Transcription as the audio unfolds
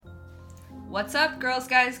What's up, girls,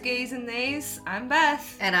 guys, gays, and theys? I'm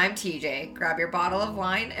Beth. And I'm TJ. Grab your bottle of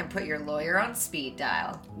wine and put your lawyer on speed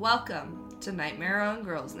dial. Welcome to Nightmare on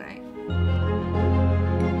Girls' Night.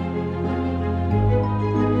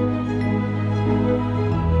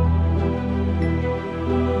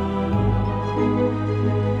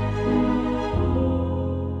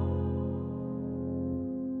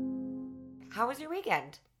 How was your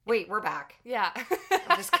weekend? Wait, we're back. Yeah.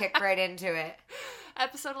 I'll just kick right into it.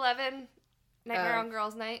 Episode 11, Nightmare on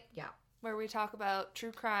Girls' Night. Yeah. Where we talk about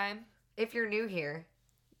true crime. If you're new here.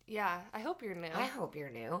 Yeah, I hope you're new. I hope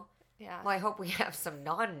you're new. Yeah. Well, I hope we have some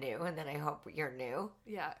non-new, and then I hope you're new.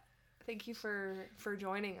 Yeah. Thank you for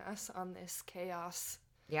joining us on this chaos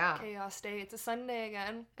day. It's a Sunday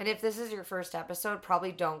again. And if this is your first episode,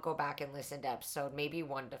 probably don't go back and listen to episode maybe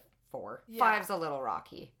 1 to 4. Yeah. 5's a little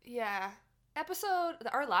rocky. Yeah.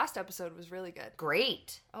 Our last episode was really good.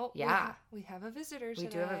 Great. Oh, yeah. We have a visitor today.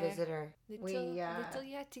 We do have a visitor. Little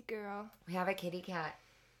Yeti girl. We have a kitty cat.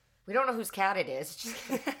 We don't know whose cat it is. Just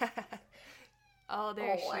kidding. Oh,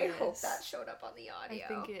 there she is. I hope that showed up on the audio. I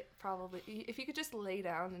think it probably... If you could just lay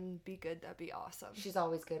down and be good, that'd be awesome. She's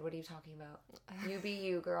always good. What are you talking about? You be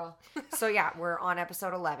you, girl. So yeah, we're on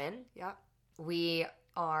episode 11. Yeah. We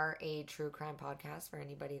are a true crime podcast for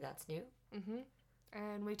anybody that's new. Mm-hmm.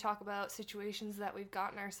 And we talk about situations that we've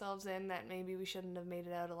gotten ourselves in that maybe we shouldn't have made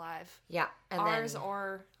it out alive. Yeah. And ours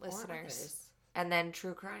or listeners. And then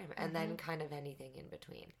true crime. And then kind of anything in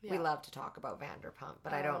between. Yeah. We love to talk about Vanderpump,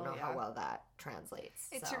 but I don't know how well that translates.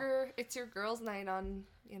 It's your girls' night on,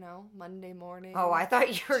 Monday morning. Oh, I thought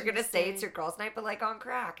you were going to say it's your girls' night, but like on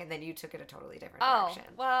crack. And then you took it a totally different direction.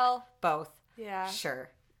 Oh, well. Both. Yeah. Sure.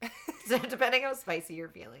 Depending how spicy you're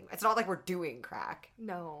feeling. It's not like we're doing crack.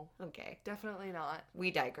 No. Okay. Definitely not. We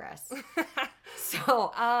digress.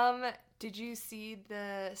 So. Did you see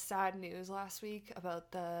the sad news last week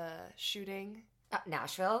about the shooting?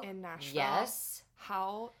 Nashville? In Nashville. Yes.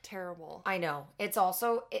 How terrible. I know. It's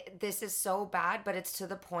also, this is so bad, but it's to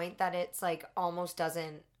the point that it's like almost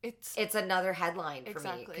doesn't, it's another headline for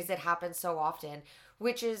me because it happens so often,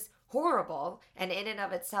 which is horrible and in and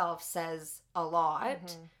of itself says a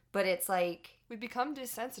lot, but it's like we become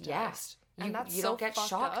desensitized. Yeah. And that's you so don't get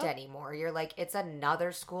shocked up. Anymore. You're like, it's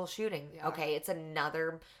another school shooting. Yeah. Okay, it's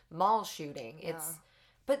another mall shooting.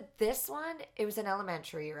 But this one, it was an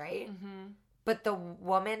elementary, right? Mm-hmm. But the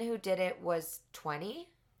woman who did it was 20?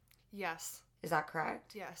 Yes. Is that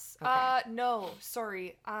correct? Yes. No,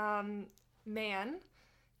 sorry. Man.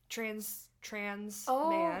 Trans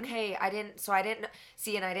man. Okay. I didn't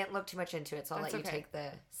see, and I didn't look too much into it, so I'll let you take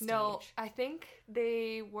the stage. No, I think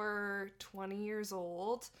they were 20 years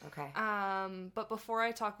old. Okay. But before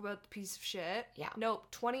I talk about the piece of shit. Yeah. Nope,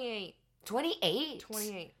 28. 28?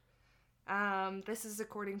 28. This is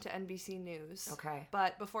according to NBC News. Okay.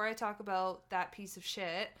 But before I talk about that piece of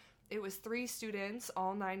shit, it was 3 students,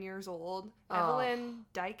 all 9 years old. Evelyn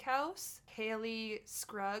Dykehouse, Haley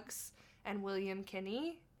Scruggs, and William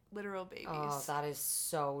Kinney. Literal babies. Oh, that is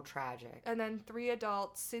so tragic. And then 3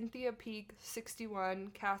 adults, Cynthia Peak,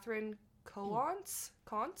 61, Catherine Contz,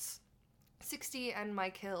 60, and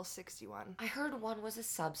Mike Hill, 61. I heard one was a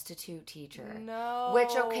substitute teacher. No. Which,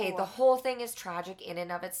 okay, the whole thing is tragic in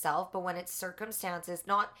and of itself, but when it's circumstances,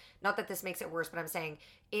 not that this makes it worse, but I'm saying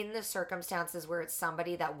in the circumstances where it's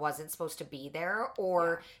somebody that wasn't supposed to be there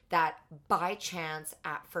or that by chance,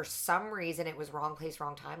 for some reason, it was wrong place,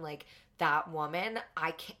 wrong time, like that woman,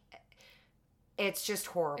 I can't. It's just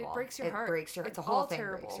horrible. It breaks your heart. The whole thing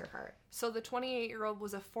breaks your heart. So the 28-year-old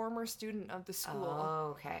was a former student of the school.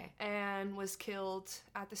 Oh, okay. And was killed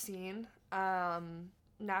at the scene.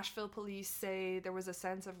 Nashville police say there was a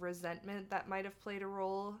sense of resentment that might have played a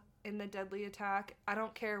role in the deadly attack. I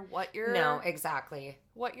don't care what your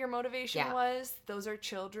what your motivation was. Those are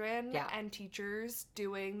children and teachers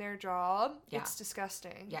doing their job. Yeah. It's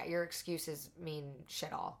disgusting. Yeah, your excuses mean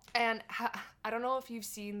shit all. And I don't know if you've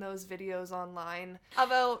seen those videos online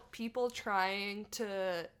about people trying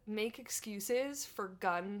to make excuses for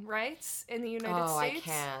gun rights in the United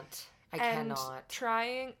States. I cannot.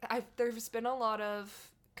 There's been a lot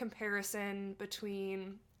of comparison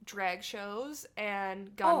between drag shows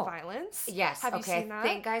and gun violence. Yes. Have you seen that? I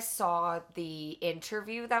think I saw the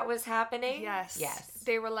interview that was happening. Yes.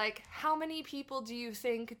 They were like, how many people do you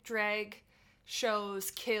think drag shows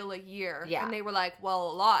kill a year? Yeah. And they were like, well,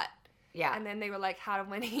 a lot. Yeah. And then they were like, how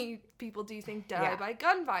many people do you think die by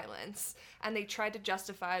gun violence? And they tried to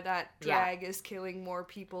justify that drag is killing more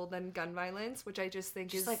people than gun violence, which I just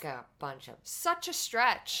think is like a bunch of such a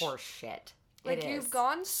stretch. Horse shit. Like, you've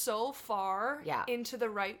gone so far into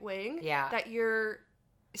the right wing that you're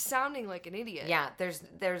sounding like an idiot. Yeah,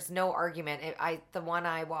 there's no argument. The one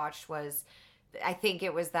I watched was, I think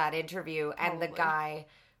it was that interview, and the guy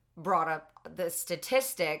brought up the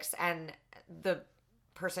statistics, and the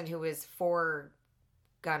person who was for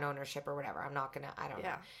gun ownership or whatever, I don't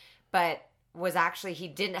know. But was actually, he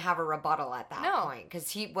didn't have a rebuttal at that point,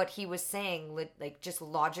 because what he was saying like just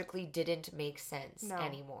logically didn't make sense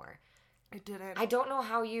anymore. It didn't. I don't know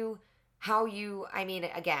how you I mean,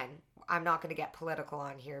 again, I'm not going to get political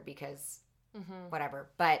on here because whatever,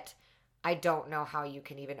 but I don't know how you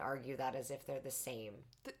can even argue that as if they're the same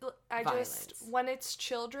violence. When it's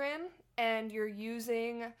children and you're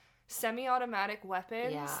using semi-automatic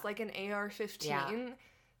weapons like an AR-15,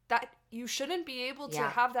 that you shouldn't be able to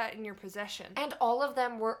have that in your possession. And all of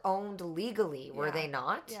them were owned legally, were they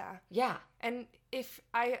not? Yeah. Yeah. And if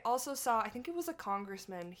I also saw, I think it was a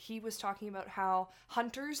congressman, he was talking about how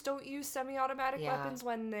hunters don't use semi-automatic weapons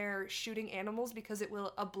when they're shooting animals because it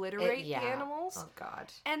will obliterate the animals. Oh,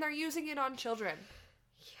 God. And they're using it on children.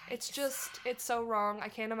 Yikes. It's so wrong. I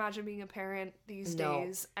can't imagine being a parent these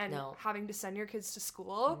days and having to send your kids to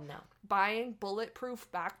school. No. Buying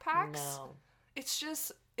bulletproof backpacks. No.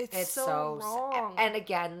 It's so wrong. And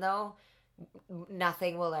again, though,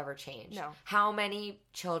 nothing will ever change. No. How many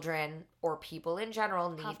children or people in general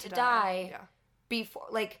need to die before,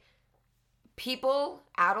 like, people,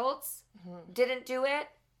 adults didn't do it,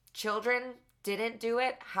 children didn't do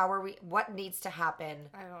it. What needs to happen?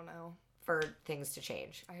 I don't know. For things to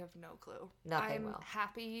change. I have no clue. Nothing will. I'm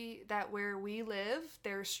happy that where we live,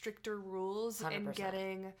 there's stricter rules 100%. In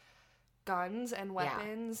getting guns and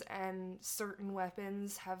weapons, and certain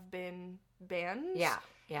weapons have been banned. Yeah,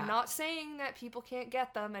 yeah. Not saying that people can't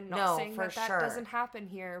get them, and not saying that doesn't happen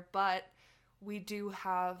here, but we do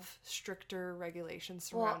have stricter regulations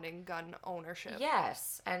surrounding gun ownership.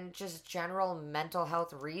 Yes, and just general mental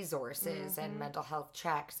health resources and mental health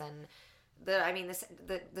checks, and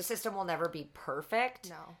the system will never be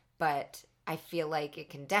perfect. No, but I feel like it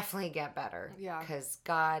can definitely get better. Yeah. Because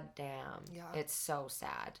goddamn, it's so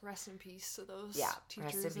sad. Rest in peace to those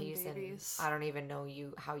teachers rest in peace and babies. And I don't even know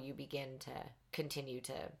how you begin to continue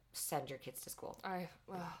to send your kids to school. I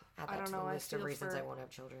don't know. List of reasons I won't have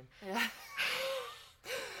children. Yeah.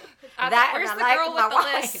 Where's the girl with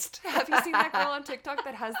the list? Have you seen that girl on TikTok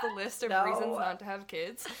that has the list of reasons not to have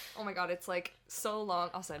kids? Oh my god, it's like so long.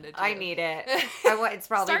 I'll send it to you. I need it. It's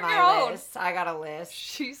probably my list. I got a list.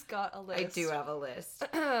 She's got a list. I do have a list.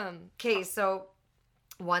 Okay, so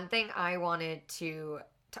one thing I wanted to...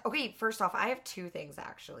 Okay, first off, I have two things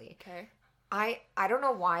actually. Okay. I don't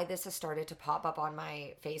know why this has started to pop up on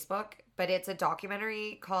my Facebook, but it's a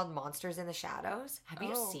documentary called Monsters in the Shadows. Have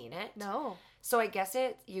you seen it? No. So I guess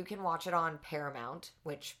you can watch it on Paramount,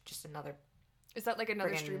 which just another... Is that like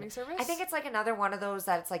another streaming service? I think it's like another one of those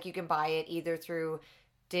that it's like you can buy it either through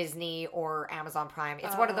Disney or Amazon Prime.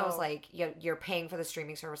 It's one of those like you're paying for the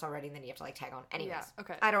streaming service already and then you have to like tag on. Anyways, yeah,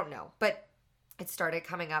 okay. I don't know. But it started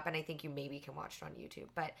coming up and I think you maybe can watch it on YouTube.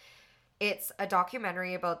 But it's a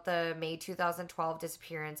documentary about the May 2012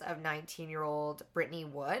 disappearance of 19-year-old Brittany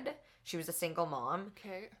Wood. She was a single mom.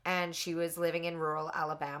 Okay. And she was living in rural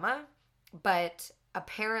Alabama. But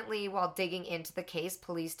apparently, while digging into the case,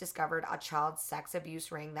 police discovered a child sex abuse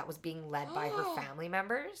ring that was being led by her family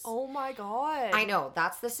members. Oh my god. I know.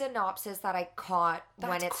 That's the synopsis that I caught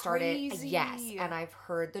when it started. Crazy. Yes. And I've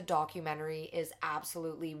heard the documentary is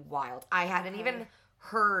absolutely wild. I hadn't even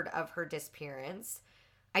heard of her disappearance.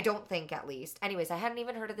 I don't think, at least. Anyways, I hadn't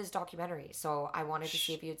even heard of this documentary, so I wanted to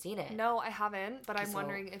see if you had seen it. No, I haven't, but I'm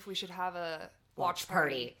wondering if we should have a watch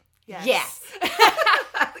party. Yes.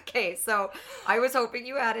 Okay, so I was hoping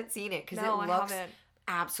you hadn't seen it because it looks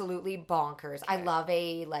absolutely bonkers. Okay. I love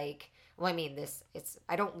I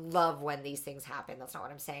don't love when these things happen. That's not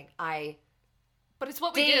what I'm saying. But it's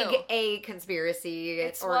what we do. A conspiracy.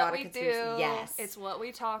 It's what we do. Yes. It's what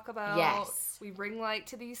we talk about. Yes. We bring light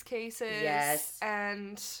to these cases. Yes.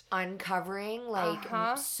 And uncovering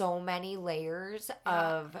so many layers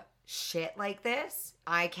of shit like this.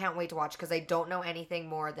 I can't wait to watch because I don't know anything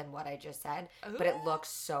more than what I just said. Ooh. But it looks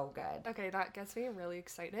so good. Okay, that gets me really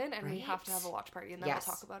excited. And we have to have a watch party and then we'll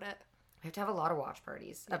talk about it. We have to have a lot of watch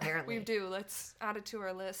parties, apparently. We do. Let's add it to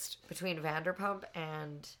our list. Between Vanderpump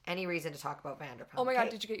and any reason to talk about Vanderpump. Oh my god,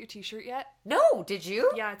 did you get your t-shirt yet? No, did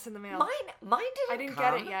you? Yeah, it's in the mail. Mine didn't I didn't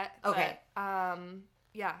get it yet. Okay. But,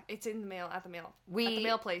 yeah, it's in the mail, at the mail. At the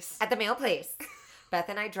mail place. At the mail place. Beth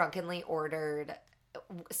and I drunkenly ordered...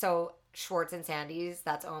 So, Schwartz and Sandy's,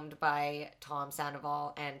 that's owned by Thomas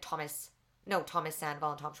Sandoval and Tom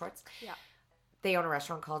Schwartz. Yeah. They own a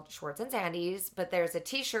restaurant called Schwartz and Sandy's, but there's a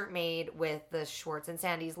t-shirt made with the Schwartz and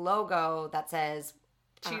Sandy's logo that says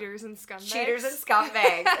Cheaters and scumbags. Cheaters and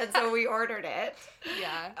scumbags. And so we ordered it.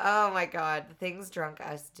 Yeah. Oh my God. The things drunk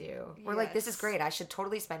us do. We're like, this is great. I should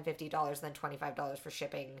totally spend $50 and then $25 for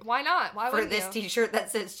shipping. Why not? Why wouldn't you? For this t-shirt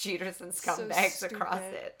that says cheaters and scumbags across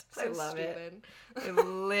it. I love it. I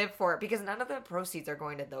live for it because none of the proceeds are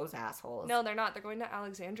going to those assholes. No, they're not. They're going to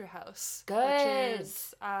Alexandra House. Good. Which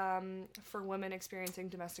is for women experiencing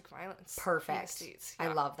domestic violence. Perfect. In the States. I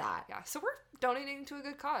love that. Yeah. So we're donating to a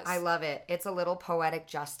good cause. I love it. It's a little poetic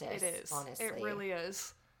justice. It is. Honestly. It really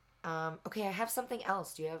is. Okay, I have something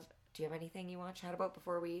else. Do you have anything you want to chat about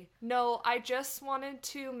before we... No, I just wanted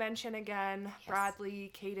to mention again, yes.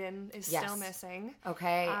 Bradley Caden is still missing.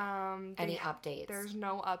 Okay. Any updates? There's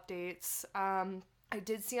no updates. I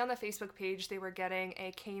did see on the Facebook page they were getting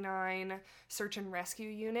a canine search and rescue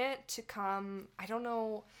unit to come. I don't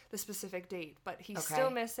know the specific date, but he's still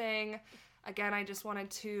missing. Again, I just wanted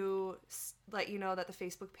to let you know that the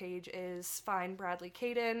Facebook page is Find Bradley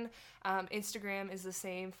Caden. Instagram is the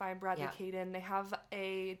same, Find Bradley Caden. They have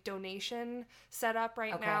a donation set up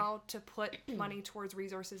right now to put money towards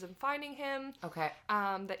resources in finding him. Okay.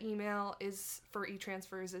 The email is for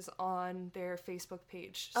e-transfers is on their Facebook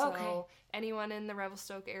page. So anyone in the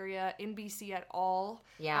Revelstoke area, in BC at all,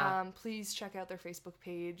 please check out their Facebook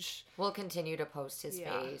page. We'll continue to post his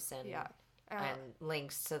face and... and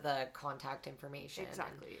links to the contact information.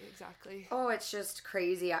 Exactly. Oh, it's just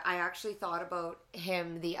crazy. I actually thought about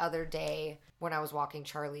him the other day when I was walking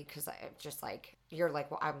Charlie because I just like, I'm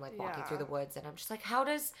like walking through the woods and I'm just like, how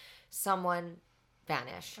does someone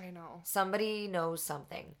vanish? I know. Somebody knows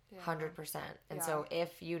something, 100%. And so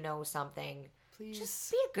if you know something, please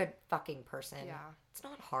just be a good fucking person. Yeah. It's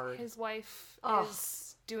not hard. His wife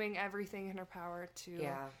is doing everything in her power to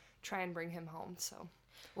try and bring him home, so...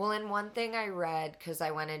 Well, and one thing I read, because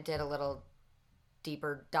I went and did a little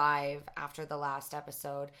deeper dive after the last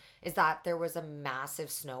episode, is that there was a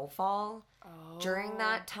massive snowfall during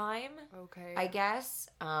that time. Okay. I guess.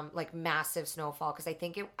 Like massive snowfall, because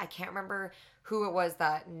I can't remember who it was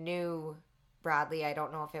that knew Bradley. I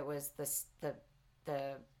don't know if it was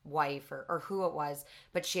the wife or who it was,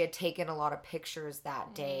 but she had taken a lot of pictures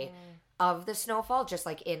that day of the snowfall, just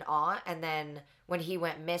like in awe. And then when he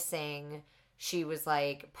went missing... She was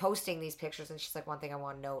like posting these pictures and she's like, one thing I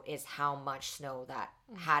want to note is how much snow that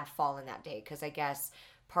had fallen that day. Because I guess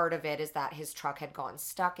part of it is that his truck had gotten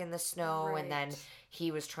stuck in the snow and then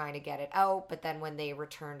he was trying to get it out. But then when they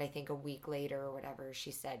returned, I think a week later or whatever,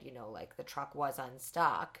 she said, like the truck was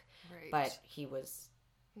unstuck, but he was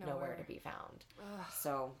nowhere to be found. Ugh.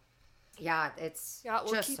 So it's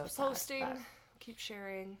we'll just keep so posting, sad, keep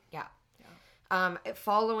sharing. Yeah.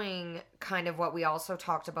 Following kind of what we also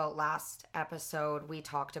talked about last episode, we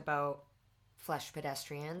talked about flesh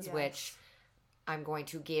pedestrians, which I'm going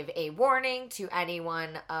to give a warning to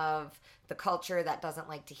anyone of the culture that doesn't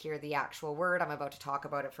like to hear the actual word. I'm about to talk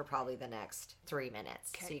about it for probably the next 3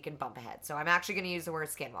 minutes, so you can bump ahead. So I'm actually going to use the word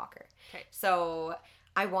skinwalker. Okay. So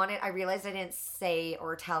I realized I didn't say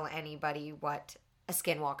or tell anybody what a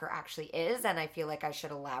skinwalker actually is, and I feel like I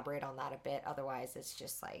should elaborate on that a bit, otherwise it's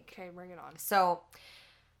just like... Okay, bring it on. So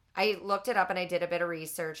I looked it up and I did a bit of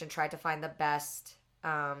research and tried to find the best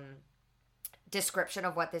description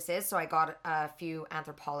of what this is, so I got a few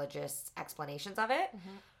anthropologists' explanations of it.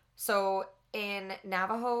 So in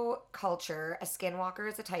Navajo culture, a skinwalker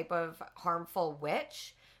is a type of harmful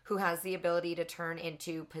witch who has the ability to turn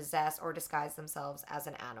into, possess, or disguise themselves as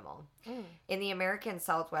an animal. In the American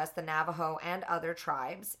Southwest, the Navajo and other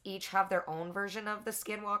tribes each have their own version of the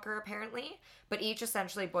skinwalker, apparently, but each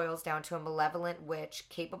essentially boils down to a malevolent witch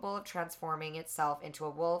capable of transforming itself into a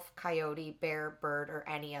wolf, coyote, bear, bird, or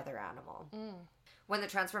any other animal. When the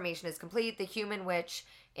transformation is complete, the human witch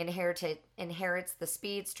inherits the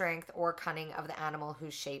speed, strength, or cunning of the animal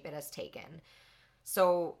whose shape it has taken.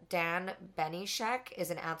 So Dan Benishek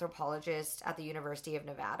is an anthropologist at the University of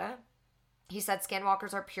Nevada. He said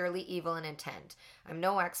skinwalkers are purely evil in intent. I'm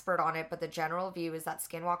no expert on it, but the general view is that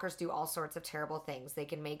skinwalkers do all sorts of terrible things. They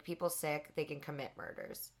can make people sick. They can commit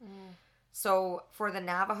murders. So for the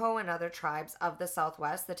Navajo and other tribes of the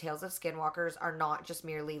Southwest, the tales of skinwalkers are not just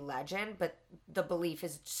merely legend, but the belief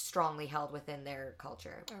is strongly held within their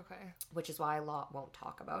culture. Okay. Which is why a lot won't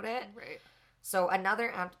talk about it. Right. So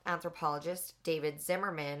another anthropologist, David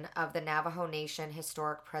Zimmerman of the Navajo Nation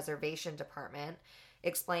Historic Preservation Department,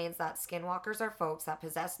 explains that skinwalkers are folks that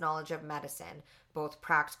possess knowledge of medicine, both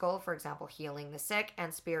practical, for example, healing the sick,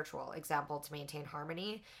 and spiritual, example, to maintain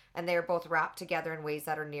harmony, and they are both wrapped together in ways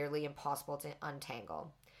that are nearly impossible to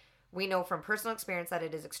untangle. We know from personal experience that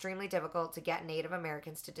it is extremely difficult to get Native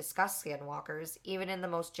Americans to discuss skinwalkers, even in the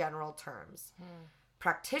most general terms.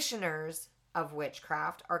 Practitioners of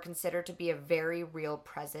witchcraft are considered to be a very real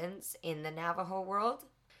presence in the Navajo world.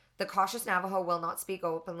 The cautious Navajo will not speak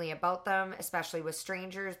openly about them, especially with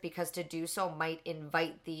strangers, because to do so might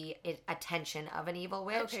invite the attention of an evil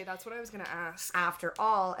witch. Okay, that's what I was going to ask. After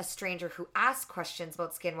all, a stranger who asks questions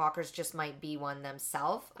about skinwalkers just might be one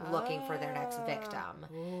themselves, looking for their next victim.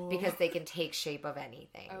 Ooh. Because they can take shape of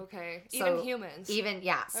anything. Okay. So, even humans.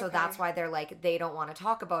 So that's why they're like, they don't want to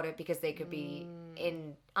talk about it because they could be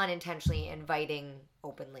unintentionally inviting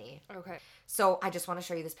openly. Okay. So I just want to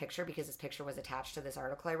show you this picture because this picture was attached to this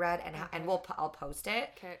article I read, and I'll post it.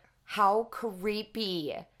 Okay. How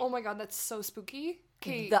creepy! Oh my god, that's so spooky.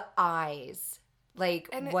 Okay. The eyes, like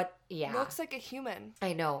and what? Yeah, looks like a human.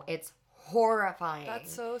 I know, it's horrifying.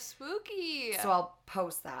 That's so spooky. So I'll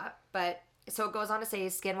post that, but. So it goes on to say,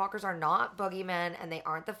 skinwalkers are not boogeymen, and they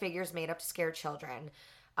aren't the figures made up to scare children.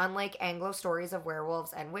 Unlike Anglo stories of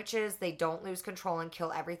werewolves and witches, they don't lose control and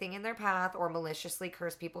kill everything in their path or maliciously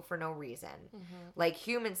curse people for no reason. Mm-hmm. Like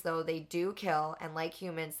humans, though, they do kill, and like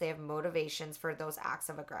humans, they have motivations for those acts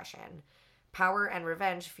of aggression. Power and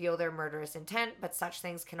revenge fuel their murderous intent, but such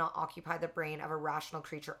things cannot occupy the brain of a rational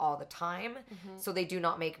creature all the time, so they do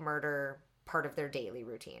not make murder part of their daily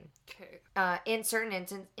routine. Okay. In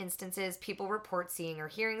certain instances, people report seeing or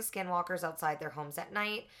hearing skinwalkers outside their homes at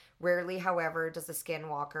night. Rarely, however, does a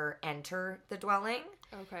skinwalker enter the dwelling.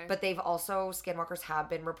 Okay. But skinwalkers have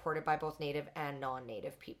been reported by both native and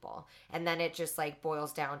non-native people. And then it just like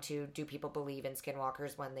boils down to, do people believe in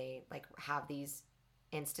skinwalkers when they like have these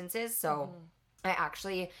instances? So I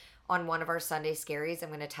actually, on one of our Sunday Scaries, I'm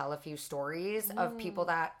going to tell a few stories of people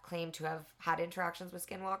that claim to have had interactions with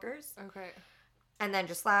skinwalkers. Okay. And then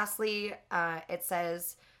just lastly, it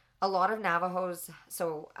says a lot of Navajos,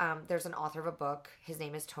 there's an author of a book, his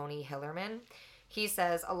name is Tony Hillerman. He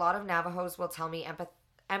says, a lot of Navajos will tell me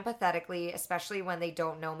empathetically, especially when they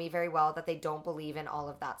don't know me very well, that they don't believe in all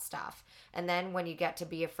of that stuff. And then when you get to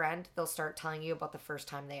be a friend, they'll start telling you about the first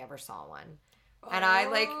time they ever saw one. And I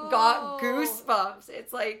got goosebumps.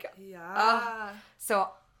 It's like, so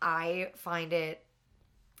I find it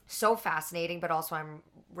so fascinating, but also I'm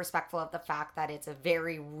respectful of the fact that it's a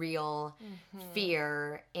very real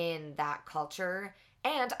fear in that culture.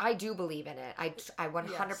 And I do believe in it. I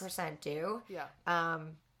 100% do. Yeah.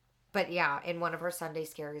 But yeah, in one of our Sunday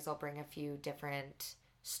Scaries, I'll bring a few different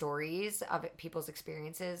stories of people's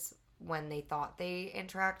experiences when they thought they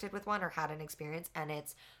interacted with one or had an experience, and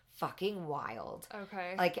it's fucking wild.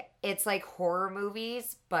 Okay. Like, it's like horror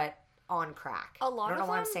movies, but on crack. A lot of them... I don't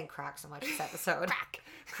know why I'm saying crack so much this episode.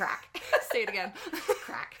 Crack. Say it again.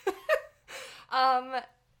 Crack.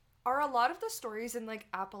 Are a lot of the stories in, like,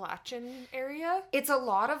 Appalachian area? It's a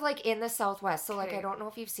lot of, like, in the Southwest. So, like, I don't know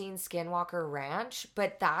if you've seen Skinwalker Ranch,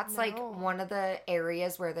 but that's, like, one of the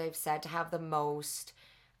areas where they've said to have the most...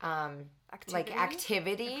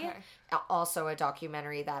 activity. Okay. Also a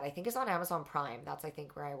documentary that I think is on Amazon Prime. That's, I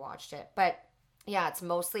think, where I watched it. But yeah, it's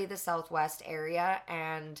mostly the Southwest area,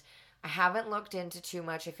 and I haven't looked into too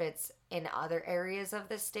much if it's in other areas of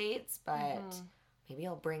the States, but maybe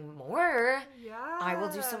I'll bring more. Yeah. I will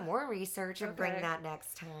do some more research and bring that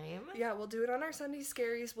next time. Yeah, we'll do it on our Sunday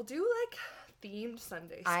Scaries. We'll do, like, themed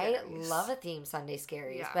Sunday Scaries. I love a themed Sunday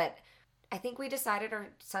Scaries, but I think we decided our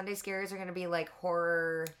Sunday Scaries are going to be, like,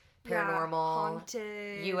 horror, paranormal,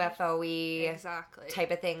 haunted, UFO-y, exactly,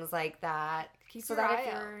 type of things like that. Keep so your that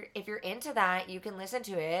eye out. If you're into that, you can listen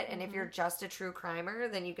to it, and if you're just a true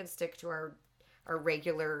crimer, then you can stick to our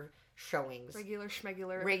regular showings,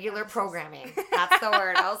 regular programming. That's the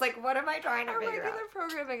word. I was like, what am I trying to figure out? Regular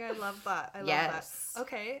programming. I love that. I love that.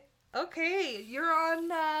 Okay. You're on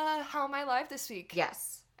How Am I Live this week?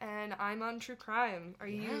 Yes. And I'm on True Crime. Are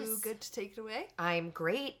you good to take it away? I'm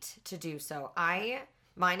great to do so.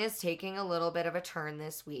 Mine is taking a little bit of a turn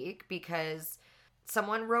this week because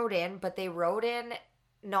someone wrote in, but they wrote in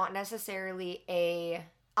not necessarily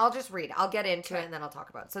I'll just read it. I'll get into it and then I'll talk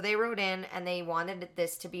about it. So they wrote in and they wanted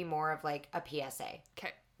this to be more of like a PSA.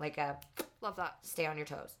 Okay. Like a... Love that. Stay on your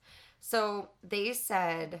toes. So they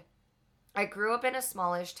said, I grew up in a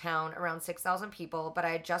smallish town around 6,000 people, but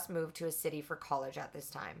I had just moved to a city for college at this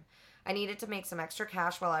time. I needed to make some extra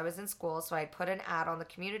cash while I was in school, so I'd put an ad on the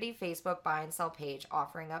community Facebook buy and sell page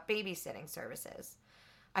offering up babysitting services.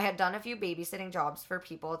 I had done a few babysitting jobs for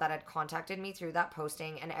people that had contacted me through that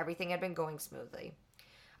posting, and everything had been going smoothly.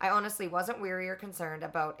 I honestly wasn't weary or concerned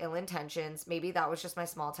about ill intentions. Maybe that was just my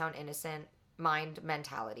small town innocent mind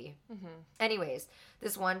mentality. Anyways,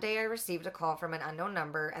 this one day I received a call from an unknown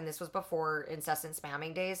number, and this was before incessant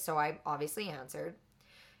spamming days, so I obviously answered.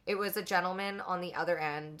 It was a gentleman on the other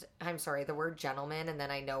end. I'm sorry, the word gentleman, and then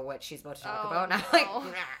I know what she's about to talk about. And I'm like,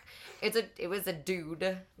 nah. It was a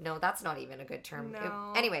dude. No, that's not even a good term.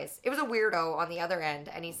 No. Anyways, it was a weirdo on the other end,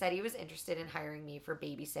 and he said he was interested in hiring me for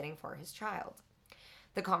babysitting for his child.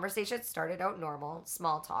 The conversation started out normal,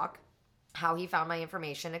 small talk, how he found my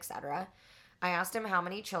information, etc. I asked him how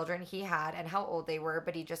many children he had and how old they were,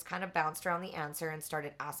 but he just kind of bounced around the answer and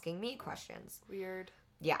started asking me questions. Weird.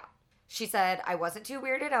 Yeah. She said, I wasn't too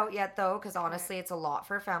weirded out yet, though, because honestly, it's a lot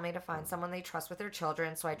for a family to find someone they trust with their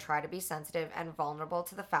children, so I try to be sensitive and vulnerable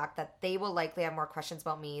to the fact that they will likely have more questions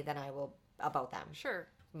about me than I will about them. Sure.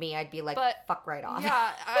 Me, I'd be like, fuck right off.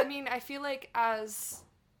 Yeah, I mean, I feel like as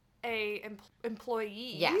a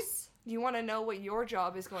employee, yes, you want to know what your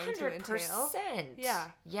job is going 100%. To entail. Yeah.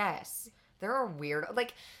 Yes. There are weird,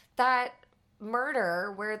 like, that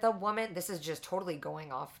murder where the woman, this is just totally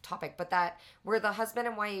going off topic, but that where the husband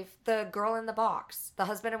and wife, the girl in the box, the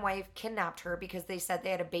husband and wife kidnapped her because they said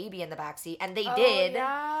they had a baby in the backseat, and they did.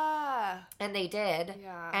 Yeah. And they did.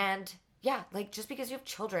 Yeah. And yeah, like, just because you have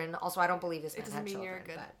children, also I don't believe this man had children. You're a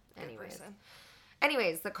good, but anyways. person.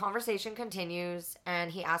 Anyways, the conversation continues,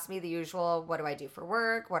 and he asked me the usual, what do I do for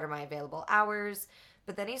work? What are my available hours?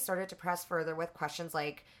 But then he started to press further with questions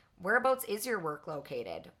like, whereabouts is your work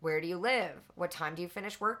located? Where do you live? What time do you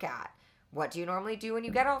finish work at? What do you normally do when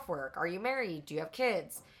you get off work? Are you married? Do you have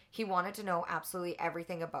kids? He wanted to know absolutely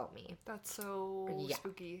everything about me. That's so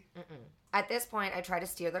spooky. At this point, I try to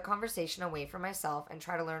steer the conversation away from myself and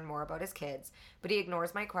try to learn more about his kids, but he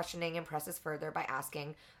ignores my questioning and presses further by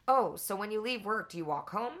asking, oh, so when you leave work, do you walk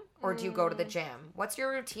home? Or do you go to the gym? What's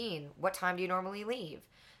your routine? What time do you normally leave?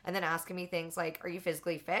 And then asking me things like, are you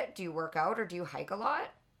physically fit? Do you work out or do you hike a lot?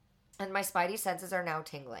 And my spidey senses are now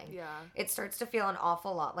tingling. Yeah. It starts to feel an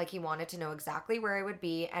awful lot like he wanted to know exactly where I would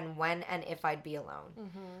be and when and if I'd be alone.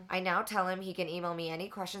 I now tell him he can email me any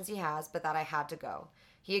questions he has, but that I had to go.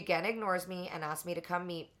 He again ignores me and asks me to come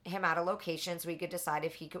meet him at a location so he could decide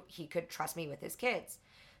if he could trust me with his kids.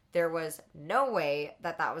 There was no way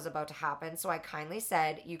that was about to happen, so I kindly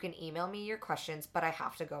said, you can email me your questions, but I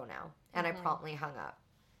have to go now. And I promptly hung up.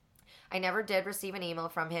 I never did receive an email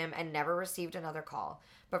from him and never received another call.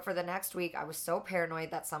 But for the next week, I was so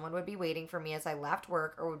paranoid that someone would be waiting for me as I left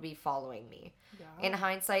work or would be following me. Yeah. In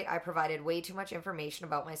hindsight, I provided way too much information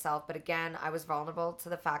about myself, but again, I was vulnerable to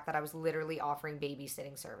the fact that I was literally offering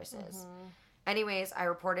babysitting services. Anyways, I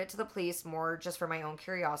reported to the police more just for my own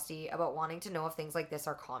curiosity about wanting to know if things like this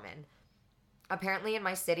are common. Apparently, in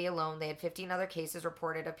my city alone, they had 15 other cases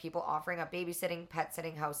reported of people offering up babysitting, pet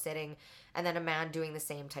sitting, house sitting, and then a man doing the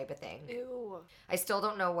same type of thing. Ew. I still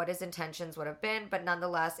don't know what his intentions would have been, but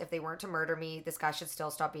nonetheless, if they weren't to murder me, this guy should still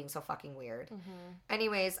stop being so fucking weird.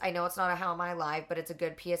 Anyways, I know it's not a How Am I Live, but it's a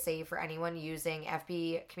good PSA for anyone using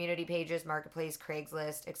FB community pages, Marketplace,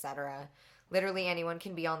 Craigslist, etc. Literally anyone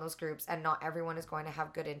can be on those groups, and not everyone is going to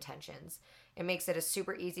have good intentions. It makes it a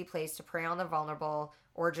super easy place to prey on the vulnerable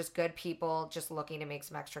or just good people just looking to make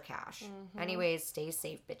some extra cash. Anyways, stay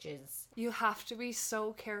safe, bitches. You have to be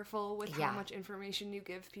so careful with how much information you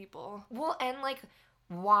give people. Well, and like,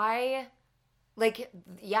 why? Like,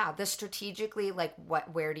 yeah, the strategically, like,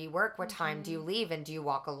 where do you work? What time do you leave? And do you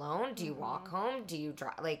walk alone? Do you walk home? Do you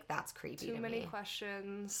drive? Like, that's creepy to me. Too many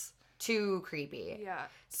questions. Too creepy. Yeah.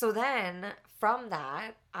 So then, from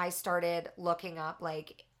that, I started looking up,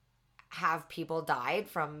 like, have people died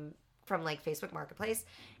from like Facebook Marketplace,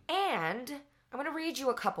 and I'm gonna read you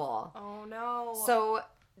a couple. Oh no. So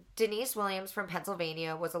Denise Williams from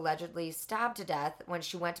Pennsylvania was allegedly stabbed to death when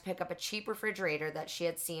she went to pick up a cheap refrigerator that she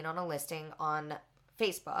had seen on a listing on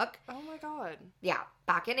Facebook. Oh my god. Yeah,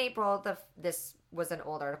 back in April, this was an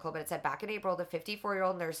old article, but it said back in April, the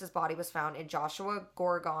 54-year-old nurse's body was found in Joshua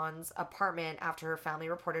Gorgon's apartment after her family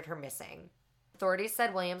reported her missing. Authorities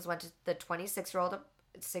said Williams went to the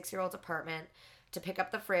 26-year-old's apartment to pick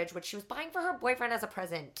up the fridge, which she was buying for her boyfriend as a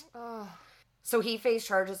present. Ugh. So he faced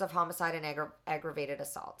charges of homicide and aggravated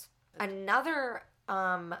assault. Another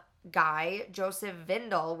guy, Joseph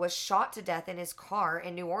Vindel, was shot to death in his car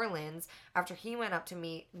in New Orleans after he went to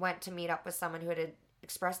meet up with someone who had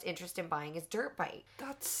expressed interest in buying his dirt bike.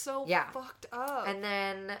 That's so fucked up. And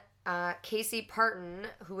then Casey Parton,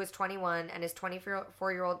 who was 21, and his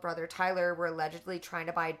 24-year-old brother Tyler were allegedly trying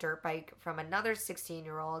to buy a dirt bike from another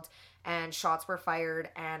 16-year-old, and shots were fired,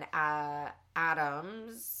 and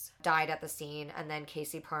Adams died at the scene, and then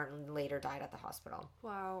Casey Parton later died at the hospital.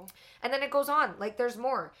 Wow. And then it goes on. Like, there's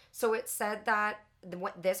more. So it said that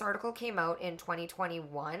this article came out in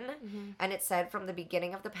 2021, and it said from the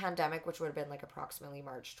beginning of the pandemic, which would have been like approximately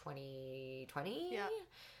March 2020,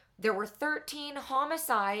 there were 13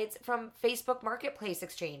 homicides from Facebook Marketplace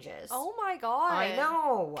exchanges. Oh my God. I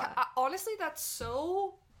know. Honestly, that's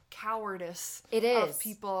so cowardice. It is. Of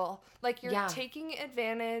people. Like, you're taking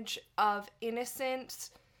advantage of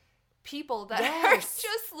innocent people that are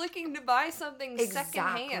just looking to buy something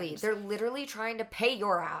secondhand. They're literally trying to pay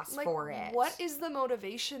your ass for it. What is the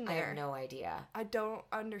motivation there? I have no idea. I don't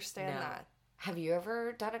understand that. Have you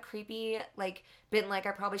ever done a creepy, like, been like,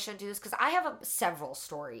 I probably shouldn't do this? Because I have several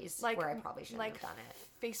stories where I probably shouldn't have done it.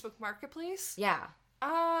 Facebook Marketplace? Yeah.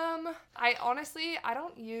 I honestly, I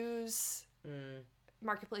don't use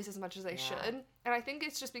Marketplace as much as I should. And I think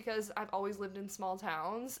it's just because I've always lived in small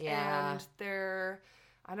towns. Yeah. And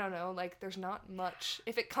I don't know, like, there's not much.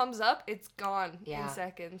 If it comes up, it's gone in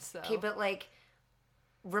seconds. So. Okay, but, like,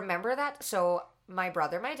 remember that? So, my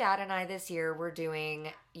brother, my dad, and I this year were doing,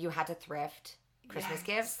 you had to thrift Christmas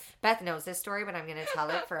gifts. Beth knows this story, but I'm going to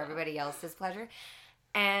tell it for everybody else's pleasure.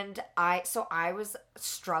 And I was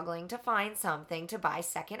struggling to find something to buy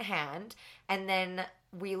secondhand. And then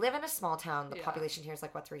we live in a small town. The population here is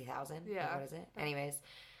like, 3,000? Yeah. Like, what is it? Anyways.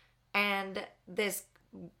 And this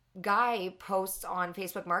guy posts on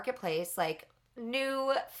Facebook Marketplace, like,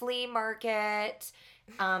 new flea market,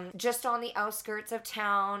 just on the outskirts of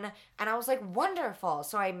town. And I was like, wonderful.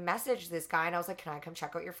 So I messaged this guy and I was like, can I come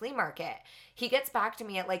check out your flea market? He gets back to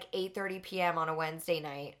me at like 8:30 p.m. on a Wednesday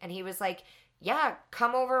night. And he was like, yeah,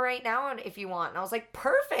 come over right now if you want. And I was like,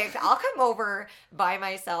 perfect. I'll come over by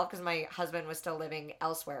myself because my husband was still living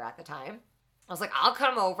elsewhere at the time. I was like, I'll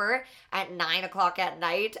come over at 9 o'clock at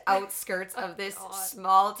night, outskirts of this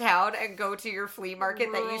small town, and go to your flea market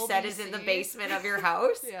that you said is in the basement of your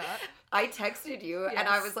house. Yeah. I texted you, and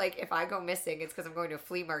I was like, if I go missing, it's because I'm going to a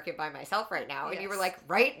flea market by myself right now. And you were like,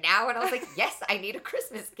 right now? And I was like, yes, I need a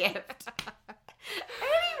Christmas gift.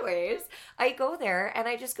 Anyways, I go there and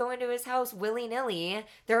I just go into his house willy-nilly.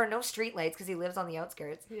 There are no street lights because he lives on the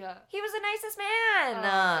outskirts. Yeah. He was the nicest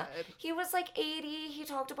man. He was like 80. He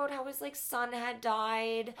talked about how his like son had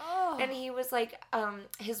died. Oh. And he was like,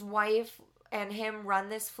 his wife and him run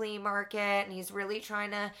this flea market, and he's really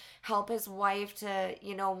trying to help his wife to,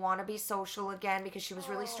 you know, want to be social again because she was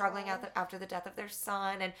really struggling after the death of their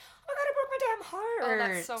son. And oh my God, it broke my damn heart.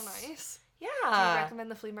 Oh, that's so nice. Yeah. Do you recommend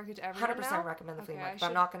the flea market to everyone 100% now? recommend the flea market. But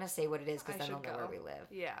I'm not going to say what it is because then they'll know where we live.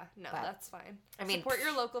 Yeah. No, that's fine. I mean, support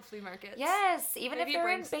your local flea markets. Yes. Even if they're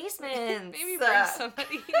in basements. Maybe bring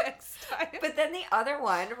somebody next time. But then the other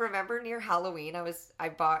one, remember near Halloween, I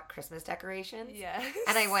bought Christmas decorations. Yes.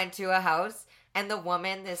 And I went to a house. And the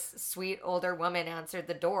woman, this sweet older woman, answered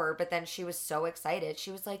the door. But then she was so excited. She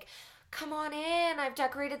was like, come on in. I've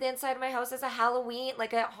decorated the inside of my house as a Halloween,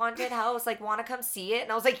 like a haunted house. Like, want to come see it?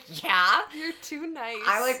 And I was like, yeah. You're too nice.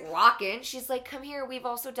 I like walk in. She's like, come here. We've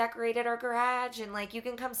also decorated our garage and like, you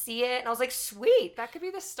can come see it. And I was like, sweet. That could be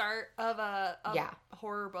the start of a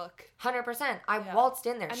horror book. 100%. I waltzed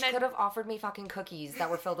in there. And she could have offered me fucking cookies that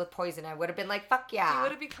were filled with poison. I would have been like, fuck yeah. You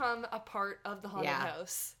would have become a part of the haunted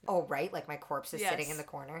house. Oh, right? Like my corpse is sitting in the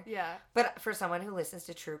corner. Yeah. But for someone who listens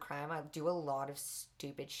to true crime, I do a lot of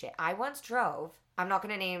stupid shit. I once drove, I'm not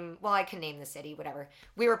going to name, well, I can name the city, whatever.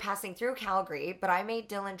 We were passing through Calgary, but I made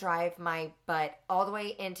Dylan drive my butt all the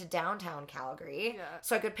way into downtown Calgary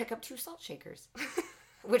so I could pick up 2 salt shakers.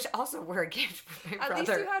 Which also were a gift for my brother. At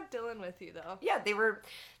least you had Dylan with you, though. Yeah,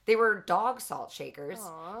 they were dog salt shakers.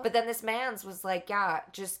 Aww. But then this man's was like, yeah,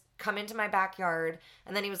 just come into my backyard.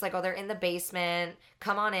 And then he was like, oh, they're in the basement.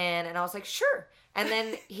 Come on in. And I was like, sure. And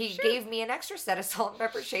then he gave me an extra set of salt and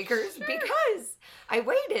pepper shakers because I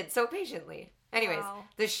waited so patiently. Anyways,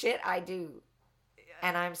 the shit I do,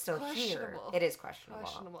 and I'm still here. It is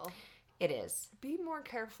questionable. It is. Be more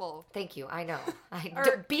careful. Thank you. I know.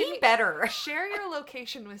 Be better. Share your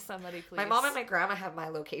location with somebody, please. My mom and my grandma have my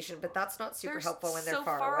location, but that's not super helpful when they're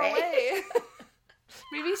far away.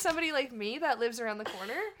 Maybe somebody like me that lives around the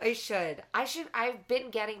corner. I should. I've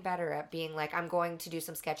been getting better at being like, I'm going to do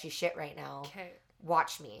some sketchy shit right now. Okay.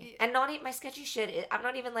 Watch me. And not eat my sketchy shit. I'm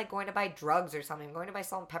not even like going to buy drugs or something. I'm going to buy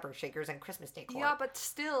salt and pepper shakers and Christmas decor. Yeah, but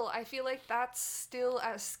still, I feel like that's still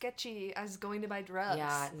as sketchy as going to buy drugs.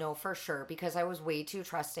 Yeah, no, for sure. Because I was way too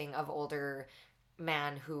trusting of older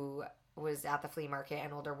man who was at the flea market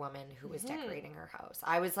and older woman who was decorating her house.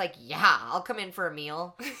 I was like, yeah, I'll come in for a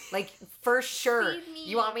meal. Like, for sure.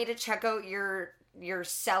 You want me to check out your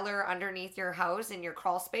cellar underneath your house in your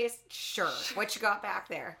crawl space? Sure. What you got back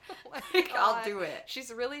there? I'll do it.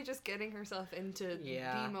 She's really just getting herself into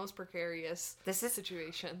the most precarious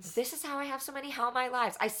situations. This is how I have so many how my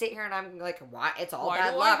lives. I sit here and I'm like, why? It's all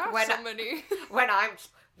bad luck when I'm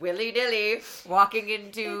willy-nilly walking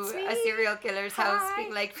into a serial killer's house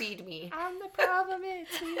being like, feed me. I'm the problem,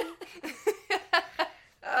 it's me.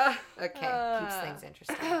 Okay, keeps things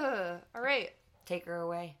interesting. All right. Take her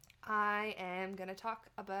away. I am going to talk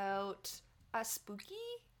about a spooky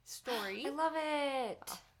story. I love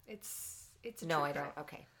it. It's a No, true I crime. don't.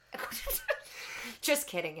 Okay. Just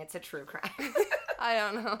kidding. It's a true crime. I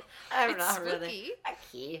don't know. I'm it's not spooky.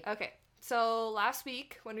 really. Okay. So last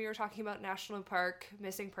week when we were talking about National Park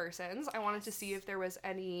missing persons, I wanted to see if there was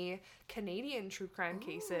any Canadian true crime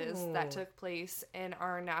cases that took place in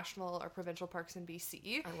our national or provincial parks in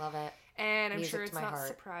BC. I love it. And I'm sure it's not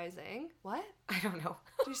surprising. What? I don't know.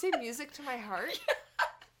 Did you say music to my heart?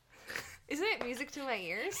 Isn't it music to my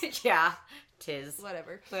ears? Yeah, tis.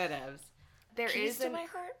 Whatever. Whatevs. There Keys is to my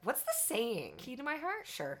heart? What's the saying? Key to my heart?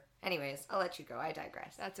 Sure. Anyways, I'll let you go. I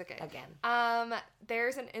digress. That's okay. Again.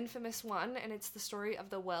 There's an infamous one, and it's the story of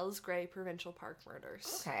the Wells Gray Provincial Park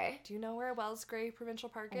murders. Okay. Do you know where Wells Gray Provincial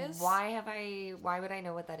Park is? Why would I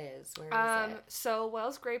know what that is? Where is it? So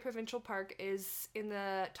Wells Gray Provincial Park is in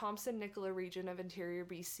the Thompson-Nicola region of interior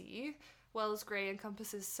BC. Wells Gray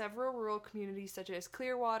encompasses several rural communities such as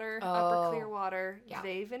Clearwater, Upper Clearwater,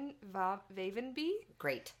 Vavenby,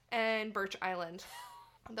 Great, and Birch Island.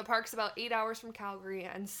 The park's about 8 hours from Calgary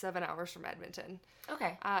and 7 hours from Edmonton.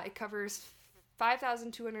 Okay. It covers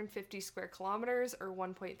 5,250 square kilometers or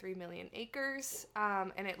 1.3 million acres,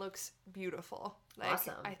 and it looks beautiful.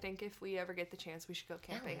 Awesome. I think if we ever get the chance, we should go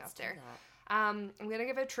camping out there. I'm going to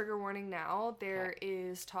give a trigger warning now. There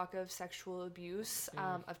is talk of sexual abuse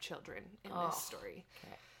of children in this story.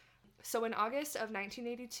 Okay. So in August of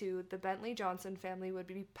 1982, the Bentley Johnson family would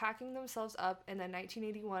be packing themselves up in a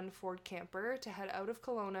 1981 Ford camper to head out of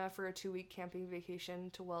Kelowna for a 2-week camping vacation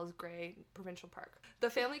to Wells Gray Provincial Park. The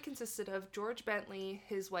family consisted of George Bentley,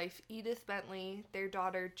 his wife Edith Bentley, their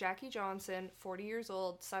daughter Jackie Johnson, 40 years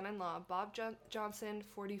old, son-in-law Bob Johnson,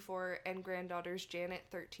 44, and granddaughters Janet,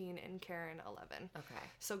 13, and Karen, 11. Okay.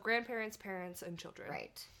 So grandparents, parents, and children.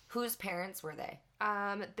 Right. Whose parents were they?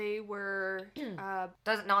 They were.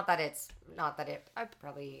 Not that it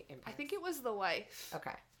probably impacts. I think it was the wife.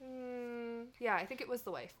 Okay. Yeah, I think it was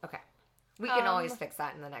the wife. Okay. We can always fix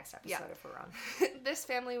that in the next episode if we're wrong. This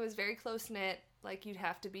family was very close-knit, like you'd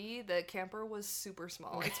have to be. The camper was super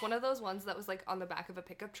small. It's one of those ones that was like on the back of a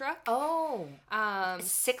pickup truck. Oh.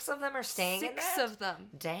 6 of them are staying in that? 6 of them.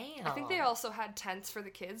 Damn. I think they also had tents for the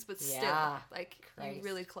kids, but still, like,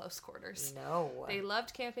 really close quarters. No. They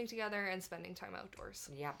loved camping together and spending time outdoors.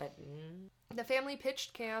 Yeah, but... The family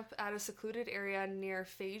pitched camp at a secluded area near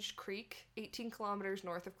Phage Creek, 18 kilometers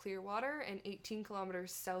north of Clearwater and 18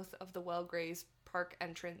 kilometers south of the Wellgrays Park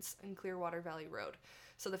entrance in Clearwater Valley Road.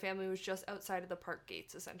 So the family was just outside of the park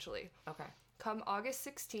gates, essentially. Okay. Come August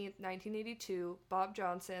 16th, 1982, Bob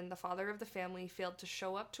Johnson, the father of the family, failed to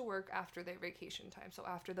show up to work after their vacation time, so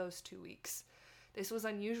after those 2 weeks. This was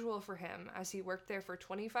unusual for him, as he worked there for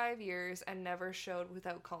 25 years and never showed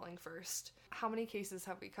without calling first. How many cases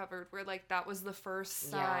have we covered where, like, that was the first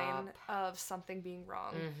sign of something being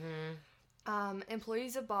wrong? Mm-hmm.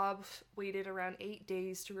 Employees of Bob waited around 8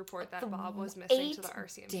 days to report that Bob was missing to the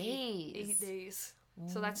RCMP. 8 days.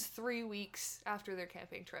 So that's 3 weeks after their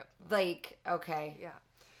camping trip. Like, okay. Yeah.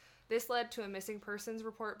 This led to a missing persons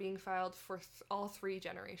report being filed for all 3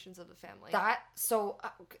 generations of the family.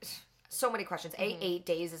 So many questions. 8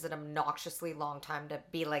 days is an obnoxiously long time to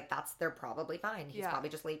be like, they're probably fine. He's probably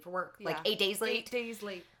just late for work. Yeah. Like 8 days late? 8 days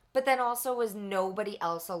late. But then also, was nobody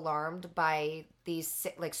else alarmed by these,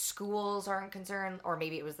 like, schools aren't concerned? Or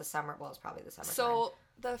maybe it was the summer. Well, it's probably the summertime. So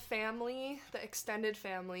the family, the extended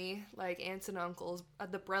family, like aunts and uncles,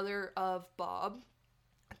 the brother of Bob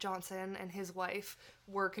Johnson and his wife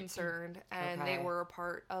were concerned, and they were a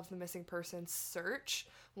part of the missing persons search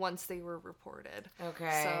once they were reported.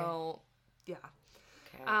 Okay. So, yeah.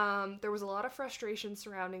 Okay. There was a lot of frustration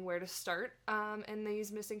surrounding where to start in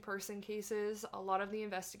these missing person cases. A lot of the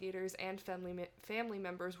investigators and family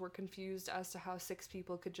members were confused as to how 6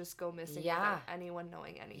 people could just go missing without anyone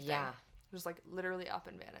knowing anything. Yeah. It was, like, literally up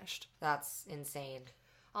and vanished. That's insane.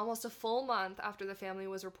 Almost a full month after the family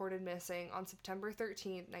was reported missing, on September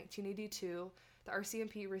 13th, 1982, the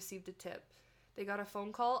RCMP received a tip. They got a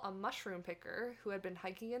phone call. A mushroom picker who had been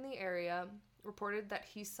hiking in the area reported that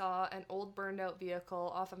he saw an old burned-out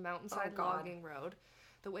vehicle off a mountainside logging road.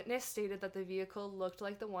 The witness stated that the vehicle looked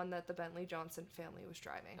like the one that the Bentley Johnson family was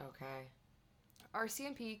driving. Okay.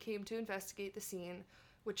 RCMP came to investigate the scene,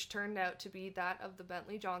 which turned out to be that of the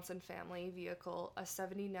Bentley Johnson family vehicle, a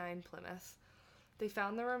 79 Plymouth. They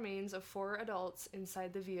found the remains of 4 adults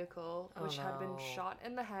inside the vehicle, which had been shot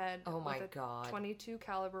in the head with a 22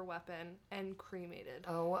 caliber weapon and cremated.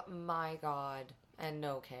 Oh my god. And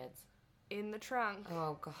no kids. In the trunk,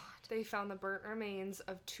 oh god, they found the burnt remains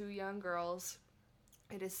of 2 young girls,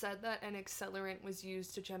 It is said that an accelerant was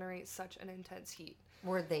used to generate such an intense heat.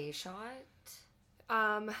 Were they shot?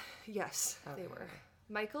 Yes, they were.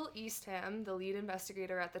 Michael Eastham, the lead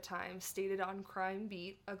investigator at the time, stated on Crime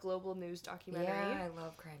Beat, a global news documentary. Yeah, I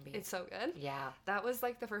love Crime Beat. It's so good. Yeah. That was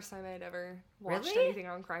like the first time I'd ever watched anything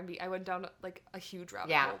on Crime Beat. I went down like a huge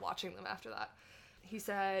rabbit hole watching them after that. He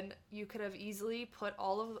said you could have easily put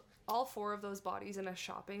all 4 of those bodies in a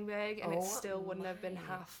shopping bag and it still wouldn't have been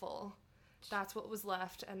half full. That's what was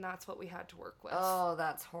left and that's what we had to work with. Oh,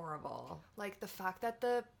 that's horrible. Like the fact that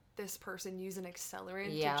this person used an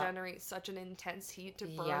accelerant to generate such an intense heat to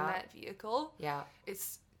burn that vehicle. Yeah.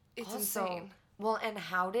 It's also insane. Well, and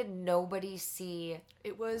how did nobody see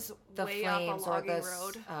it was the way flames up a logging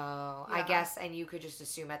road? Oh, yeah. I guess, and you could just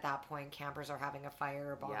assume at that point campers are having a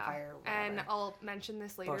fire or bonfire. Yeah. And I'll mention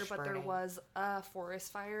this later, but there was a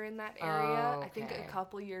forest fire in that area. I think a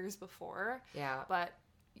couple years before. Yeah. But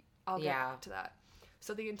I'll get to that.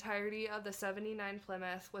 So the entirety of the 79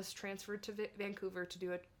 Plymouth was transferred to Vancouver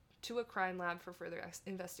to a crime lab for further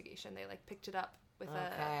investigation. They picked it up with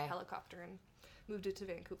a helicopter and moved it to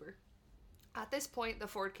Vancouver. At this point, the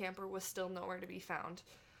Ford camper was still nowhere to be found.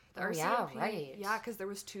 The RCMP, because there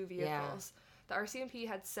was 2 vehicles. Yeah. The RCMP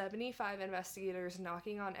had 75 investigators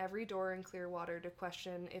knocking on every door in Clearwater to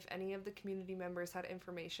question if any of the community members had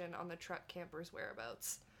information on the truck camper's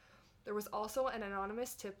whereabouts. There was also an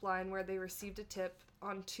anonymous tip line where they received a tip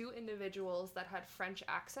on 2 individuals that had French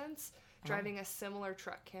accents driving a similar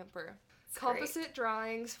truck camper. Composite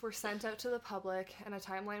drawings were sent out to the public, and a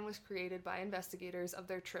timeline was created by investigators of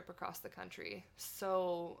their trip across the country.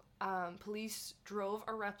 So, police drove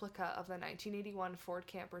a replica of the 1981 Ford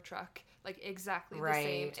camper truck, exactly the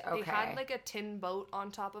same. Okay. They had a tin boat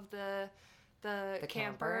on top of the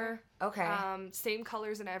camper. Okay. Same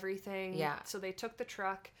colors and everything. Yeah. So they took the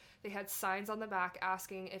truck. They had signs on the back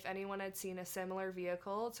asking if anyone had seen a similar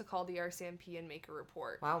vehicle to call the RCMP and make a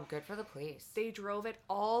report. Wow, good for the police. They drove it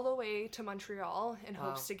all the way to Montreal in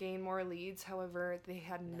hopes to gain more leads. However, they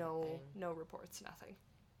had no reports, nothing.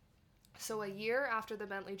 So a year after the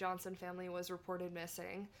Bentley Johnson family was reported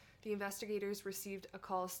missing, the investigators received a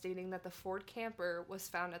call stating that the Ford camper was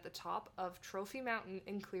found at the top of Trophy Mountain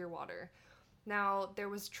in Clearwater. Now, there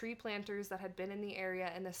was tree planters that had been in the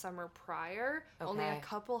area in the summer prior, only a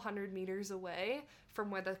couple 100 meters away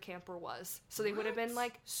from where the camper was. So they would have been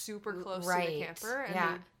super close to the camper.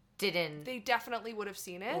 And they definitely would have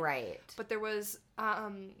seen it. Right. But there was,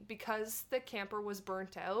 because the camper was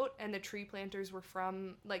burnt out and the tree planters were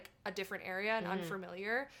from a different area and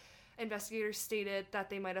unfamiliar, investigators stated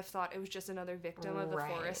that they might have thought it was just another victim of the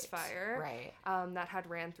forest fire that had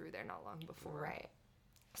ran through there not long before. Right.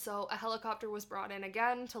 So a helicopter was brought in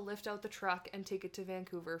again to lift out the truck and take it to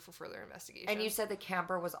Vancouver for further investigation. And you said the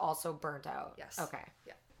camper was also burnt out? Yes. Okay.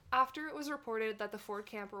 Yeah. After it was reported that the Ford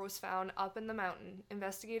camper was found up in the mountain,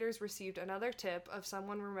 investigators received another tip of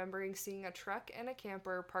someone remembering seeing a truck and a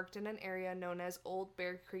camper parked in an area known as Old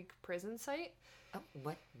Bear Creek Prison Site. Oh,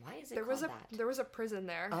 what? Why is it called that? There was a prison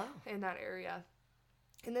there in that area.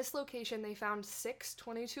 In this location, they found 6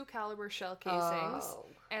 .22 caliber shell casings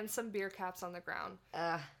and some beer caps on the ground.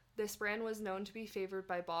 This brand was known to be favored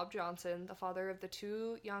by Bob Johnson, the father of the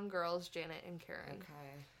 2 young girls, Janet and Karen.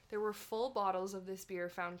 Okay. There were full bottles of this beer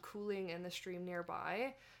found cooling in the stream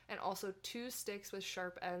nearby, and also 2 sticks with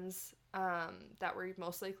sharp ends that were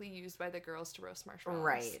most likely used by the girls to roast marshmallows.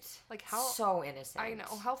 Right. How so innocent. I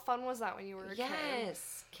know. How fun was that when you were a kid?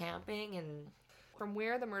 Yes. Camping and... From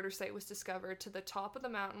where the murder site was discovered to the top of the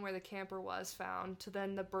mountain where the camper was found to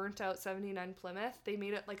then the burnt out 79 Plymouth, they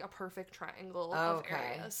made it a perfect triangle of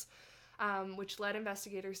areas, which led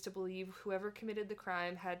investigators to believe whoever committed the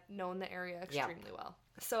crime had known the area extremely well.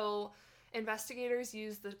 So investigators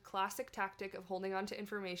used the classic tactic of holding on to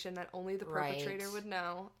information that only the perpetrator would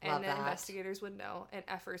know and the investigators would know in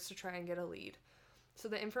efforts to try and get a lead. So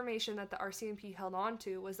the information that the RCMP held on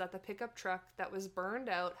to was that the pickup truck that was burned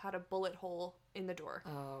out had a bullet hole in the door.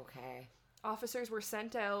 Okay. Officers were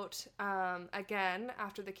sent out again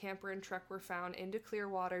after the camper and truck were found into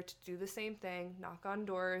Clearwater to do the same thing, knock on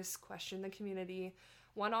doors, question the community.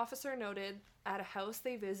 One officer noted at a house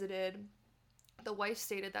they visited, the wife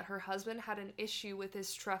stated that her husband had an issue with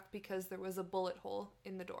his truck because there was a bullet hole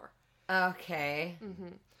in the door. Okay.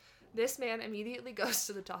 Mm-hmm. This man immediately goes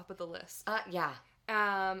to the top of the list. Yeah.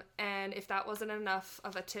 And if that wasn't enough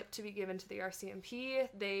of a tip to be given to the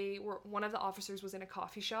RCMP, one of the officers was in a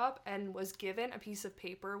coffee shop and was given a piece of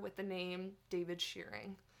paper with the name David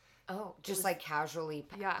Shearing. Oh, just casually.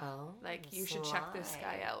 Yeah. Oh, you should check this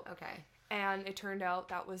guy out. Okay. And it turned out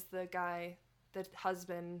that was the guy, the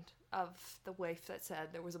husband of the wife that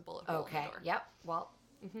said there was a bullet hole in the door. Yep. Well.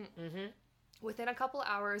 Within a couple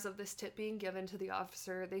hours of this tip being given to the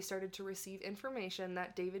officer, they started to receive information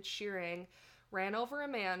that David Shearing ran over a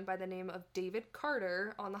man by the name of David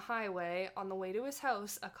Carter on the highway on the way to his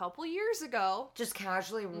house a couple years ago. Just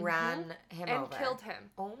casually ran him and over. killed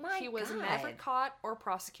him. Oh my God. He was never caught or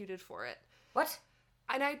prosecuted for it. What?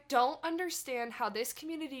 And I don't understand how this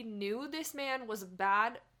community knew this man was a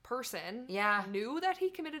bad person. Yeah. Knew that he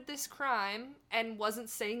committed this crime and wasn't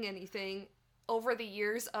saying anything over the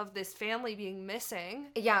years of this family being missing.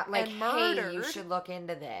 Yeah, like, and murdered. hey, you should look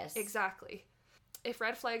into this. Exactly. If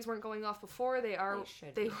red flags weren't going off before, they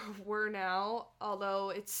were now,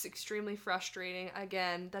 although it's extremely frustrating,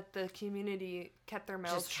 again, that the community kept their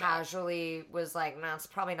mouths just shut. Casually was like, nah, it's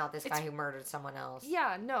probably not this guy who murdered someone else.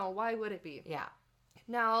 Yeah, no, why would it be? Yeah.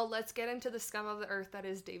 Now, let's get into the scum of the earth that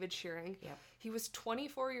is David Shearing. Yep. He was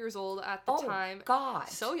 24 years old at the time. Oh, God.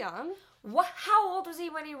 So young. What? How old was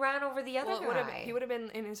he when he ran over the other guy? He would have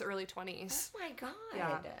been in his early 20s. Oh, my God.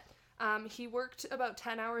 Yeah. He worked about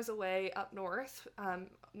 10 hours away up north,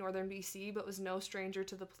 northern BC, but was no stranger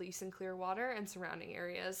to the police in Clearwater and surrounding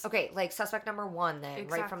areas. Okay, like suspect number one then,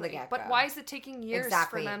 exactly. Right from the get-go. But why is it taking years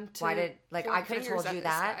for them to I could have told you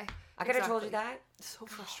that. I could have told you that. So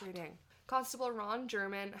frustrating. Constable Ron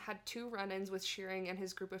German had 2 run-ins with Shearing and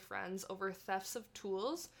his group of friends over thefts of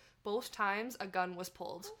tools. Both times a gun was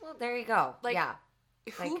pulled. Well, there you go. Yeah.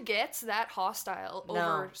 Who gets that hostile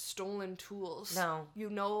over stolen tools? No.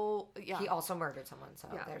 Yeah. He also murdered someone, so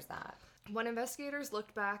there's that. When investigators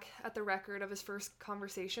looked back at the record of his first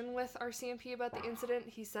conversation with RCMP about the incident,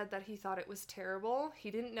 he said that he thought it was terrible,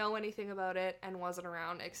 he didn't know anything about it, and wasn't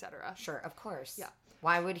around, etc. Sure, of course. Yeah.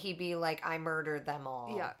 Why would he be like, I murdered them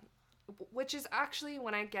all? Yeah. Which is actually,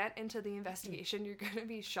 when I get into the investigation, you're going to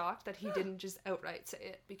be shocked that he didn't just outright say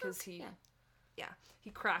it, because he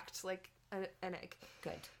cracked like an egg.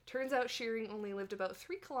 Good. Turns out Shearing only lived about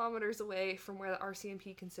 3 kilometers away from where the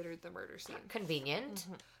RCMP considered the murder scene. Convenient.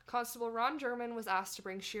 Mm-hmm. Constable Ron German was asked to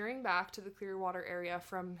bring Shearing back to the Clearwater area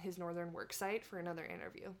from his northern work site for another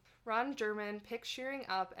interview. Ron German picked Shearing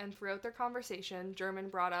up, and throughout their conversation, German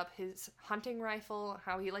brought up his hunting rifle,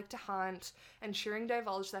 how he liked to hunt, and Shearing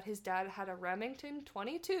divulged that his dad had a Remington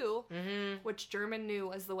 22, which German knew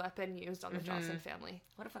was the weapon used on the Johnson family.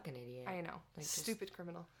 What a fucking idiot. I know. Like, stupid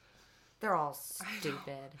criminal. They're all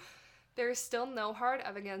stupid. There is still no hard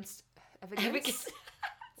evidence.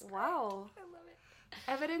 Wow. I love it.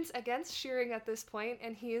 Evidence against Shearing at this point,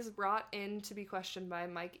 and he is brought in to be questioned by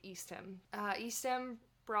Mike Eastham. Eastham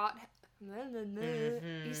brought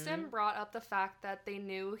up the fact that they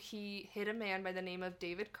knew he hit a man by the name of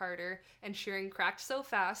David Carter, and Shearing cracked so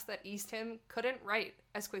fast that Eastham couldn't write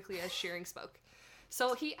as quickly as Shearing spoke.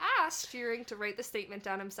 So he asked Shearing to write the statement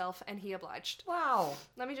down himself, and he obliged. Wow.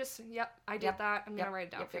 Let me just, I did that. I'm going to write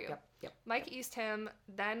it down for you. Mike Eastham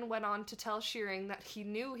then went on to tell Shearing that he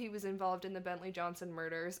knew he was involved in the Bentley Johnson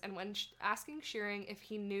murders, and when asking Shearing if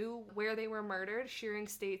he knew where they were murdered, Shearing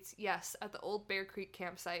states, yes, at the old Bear Creek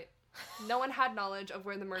campsite. No one had knowledge of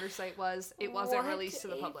where the murder site was. It wasn't released to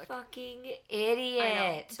the public. Fucking idiot. I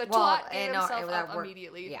know. The twat gave himself up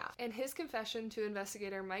immediately. Yeah. In his confession to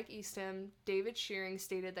investigator Mike Eastham, David Shearing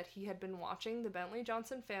stated that he had been watching the Bentley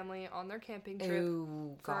Johnson family on their camping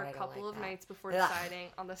trip for a couple of nights before deciding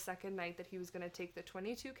on the second night that he was going to take the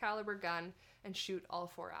 .22 caliber gun and shoot all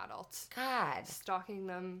 4 adults. God. Stalking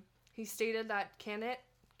them. He stated that Janet,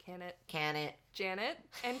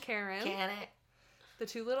 and Karen, the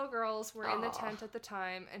 2 little girls, were in the tent at the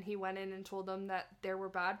time, and he went in and told them that there were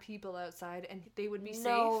bad people outside and they would be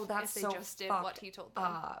safe if they just did what he told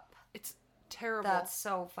them. It's terrible. That's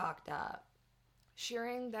so fucked up.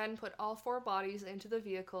 Shearing then put all 4 bodies into the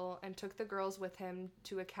vehicle and took the girls with him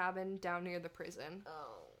to a cabin down near the prison.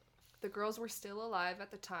 The girls were still alive at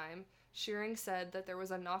the time. Shearing said that there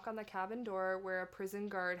was a knock on the cabin door where a prison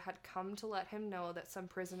guard had come to let him know that some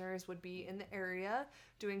prisoners would be in the area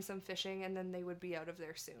doing some fishing, and then they would be out of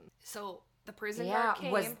there soon. So the prison guard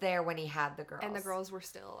came, was there when he had the girls. And the girls were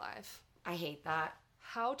still alive. I hate that.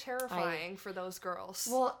 How terrifying for those girls.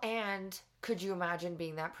 Well, and could you imagine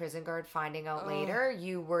being that prison guard, finding out later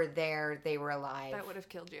you were there, they were alive? That would have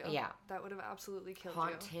killed you. Yeah. That would have absolutely killed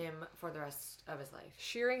Haunt him for the rest of his life.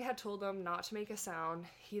 Shearing had told them not to make a sound.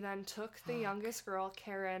 He then took the youngest girl,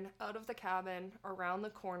 Karen, out of the cabin, around the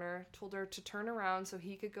corner, told her to turn around so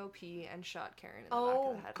he could go pee, and shot Karen in the back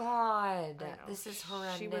of the head. Oh, God. This is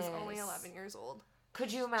horrendous. She was only 11 years old.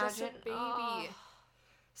 Could you imagine? Just a baby.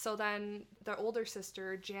 So then the older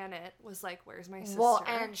sister, Janet, was like, where's my sister? Well,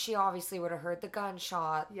 and she obviously would have heard the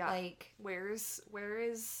gunshot. Yeah. Like, where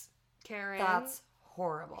is Karen? That's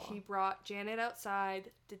horrible. He brought Janet outside,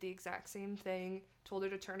 did the exact same thing, told her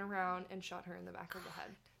to turn around, and shot her in the back of the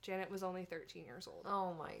head. Janet was only 13 years old.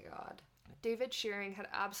 Oh my God. David Shearing had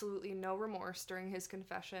absolutely no remorse during his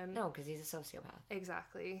confession. No, because he's a sociopath.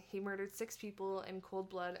 Exactly. He murdered 6 people in cold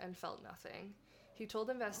blood and felt nothing. He told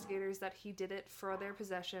investigators that he did it for their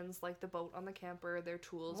possessions, like the boat on the camper, their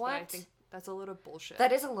tools. What? But I think that's a load of bullshit.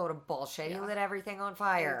 That is a load of bullshit. Yeah. He lit everything on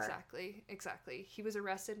fire. Exactly. He was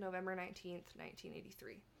arrested November 19th,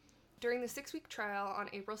 1983. During the 6-week trial on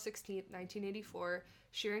April 16th, 1984,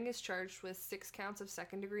 Shearing is charged with 6 counts of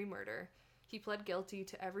second-degree murder. He pled guilty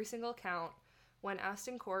to every single count. When asked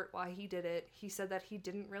in court why he did it, he said that he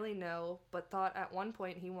didn't really know, but thought at one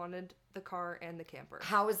point he wanted the car and the camper.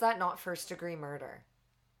 How is that not first-degree murder?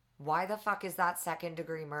 Why the fuck is that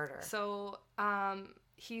second-degree murder? So,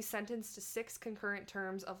 he's sentenced to 6 concurrent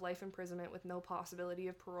terms of life imprisonment with no possibility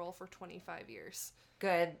of parole for 25 years.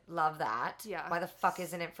 Good. Love that. Yeah. Why the fuck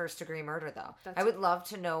isn't it first-degree murder, though? I would love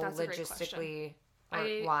to know logistically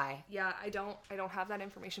why. Yeah, I don't have that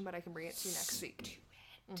information, but I can bring it to you next week.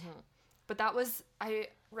 Mm-hmm. But I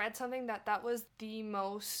read something that was the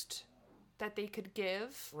most that they could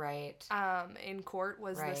give in court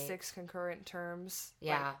was the 6 concurrent terms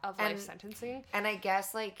of life sentencing. And I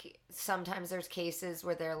guess like sometimes there's cases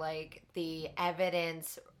where they're like the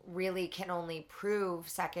evidence really can only prove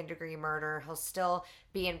second degree murder. He'll still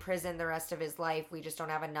be in prison the rest of his life. We just don't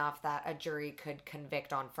have enough that a jury could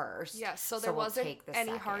convict on first. Yes, so there wasn't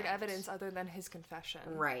any hard evidence other than his confession.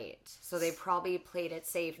 Right. So they probably played it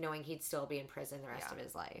safe knowing he'd still be in prison the rest of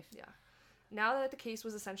his life. Yeah. Now that the case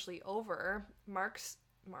was essentially over, Mark,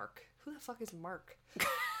 who the fuck is Mark?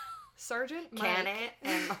 Sergeant Mike. Janet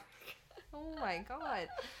and Mark. Oh my God.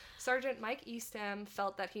 Sergeant Mike Eastham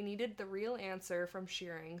felt that he needed the real answer from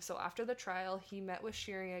Shearing, so after the trial, he met with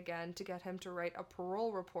Shearing again to get him to write a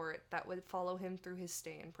parole report that would follow him through his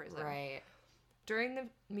stay in prison. Right. During the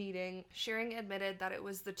meeting, Shearing admitted that it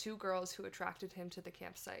was the 2 girls who attracted him to the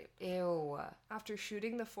campsite. Ew. After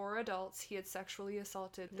shooting the 4 adults, he had sexually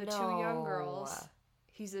assaulted the 2 young girls.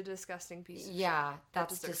 He's a disgusting piece of shit. Yeah,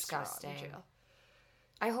 that's disgusting.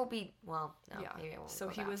 I hope maybe I won't. So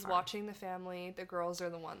he was watching the family. The girls are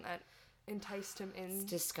the one that enticed him in. It's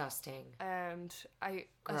disgusting. And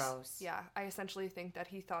gross. I essentially think that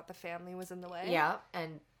he thought the family was in the way. Yeah,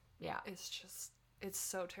 it's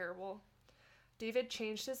so terrible. David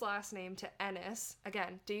changed his last name to Ennis.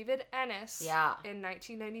 Again, David Ennis. Yeah. In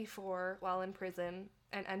 1994 while in prison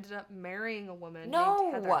and ended up marrying a woman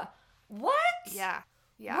named Heather. What? Yeah.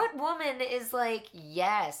 Yeah. What woman is like,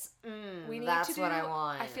 yes, that's what I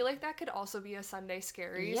want? I feel like that could also be a Sunday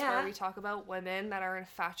Scaries where we talk about women that are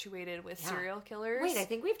infatuated with serial killers. Wait, I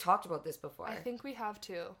think we've talked about this before. I think we have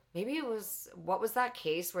too. Maybe it was, what was that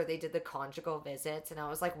case where they did the conjugal visits and I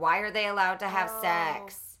was like, why are they allowed to have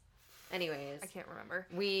sex? Anyways. I can't remember.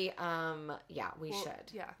 We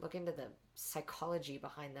should. Yeah. Look into the psychology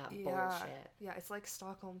behind that bullshit. Yeah, it's like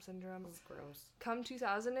Stockholm Syndrome. It's gross. Come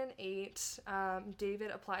 2008,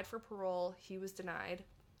 David applied for parole. He was denied.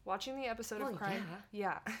 Watching the episode of Crime...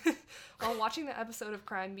 Yeah. While watching the episode of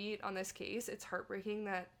Crime Beat on this case, it's heartbreaking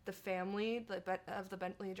that the family of the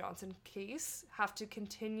Bentley Johnson case have to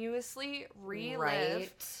continuously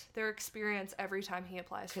relive their experience every time he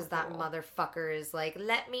applies for parole. Because that motherfucker is like,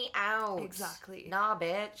 let me out. Exactly. Nah,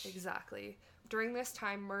 bitch. Exactly. During this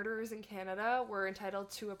time, murderers in Canada were entitled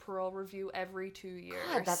to a parole review every 2 years.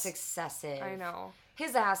 God, that's excessive. I know.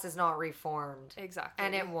 His ass is not reformed. Exactly.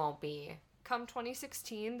 And it won't be. Come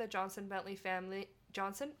 2016, the Johnson Bentley family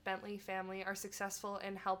are successful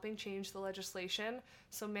in helping change the legislation,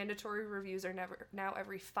 so mandatory reviews are now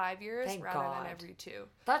every 5 years rather than every 2.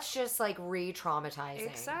 That's just like re-traumatizing.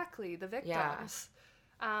 Exactly, the victims.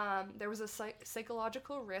 There was a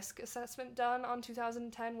psychological risk assessment done on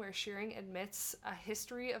 2010 where Shearing admits a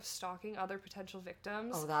history of stalking other potential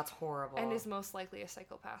victims. Oh, that's horrible. And is most likely a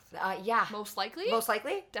psychopath. Yeah. Most likely? Most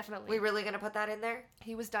likely? Definitely. We really gonna put that in there?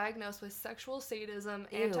 He was diagnosed with sexual sadism,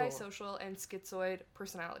 antisocial, and schizoid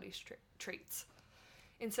personality traits.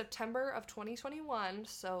 In September of 2021,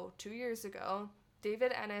 so 2 years ago,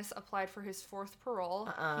 David Ennis applied for his 4th parole.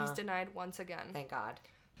 He's denied once again. Thank God.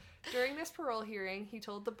 During this parole hearing, he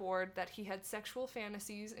told the board that he had sexual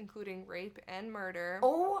fantasies, including rape and murder.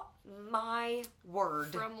 Oh my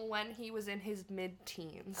word. From when he was in his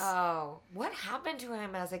mid-teens. Oh. What happened to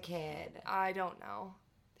him as a kid? I don't know.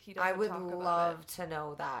 He doesn't I would talk about love to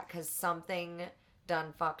know that, because something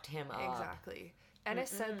done fucked him up. Exactly.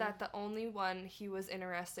 Ennis said that the only one he was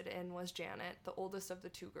interested in was Janet, the oldest of the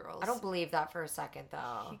 2 girls. I don't believe that for a second,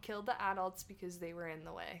 though. He killed the adults because they were in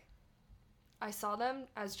the way. I saw them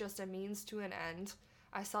as just a means to an end.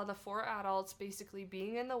 I saw the 4 adults basically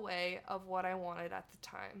being in the way of what I wanted at the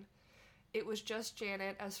time. It was just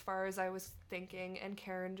Janet as far as I was thinking, and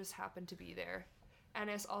Karen just happened to be there.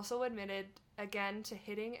 Ennis also admitted again to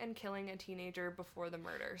hitting and killing a teenager before the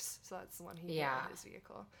murders. So that's the one he hit in his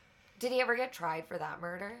vehicle. Did he ever get tried for that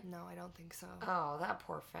murder? No, I don't think so. Oh, that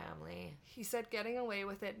poor family. He said getting away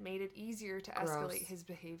with it made it easier to escalate his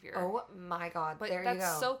behavior. Oh my God, but there you go.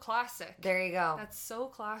 That's so classic. There you go. That's so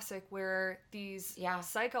classic where these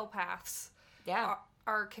psychopaths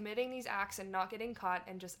are committing these acts and not getting caught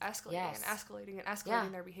and just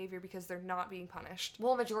escalating their behavior because they're not being punished.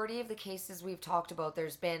 Well, majority of the cases we've talked about,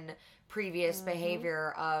 there's been previous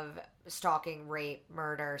behavior of stalking, rape,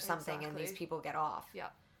 murder, something, and these people get off. Yeah.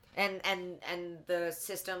 And the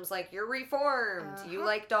system's like, you're reformed. You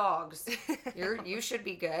like dogs. You should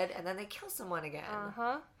be good. And then they kill someone again.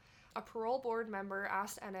 A parole board member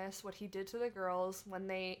asked Ennis what he did to the girls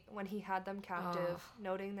when he had them captive,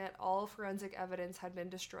 noting that all forensic evidence had been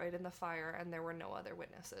destroyed in the fire and there were no other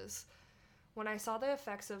witnesses. When I saw the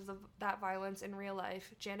effects of that violence in real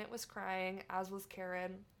life, Janet was crying, as was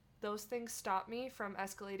Karen. Those things stopped me from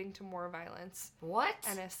escalating to more violence. What?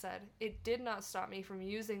 Ennis said. It did not stop me from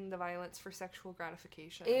using the violence for sexual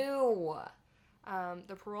gratification. Ew.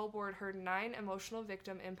 The parole board heard 9 emotional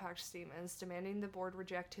victim impact statements demanding the board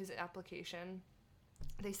reject his application.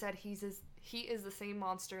 They said he is the same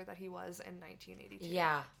monster that he was in 1982.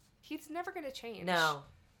 Yeah. He's never going to change. No.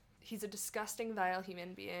 He's a disgusting, vile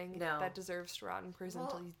human being that deserves to rot in prison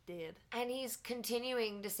until he's dead. And he's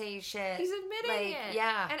continuing to say shit. He's admitting it.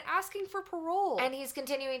 Yeah. And asking for parole. And he's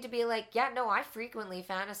continuing to be like, yeah, no, I frequently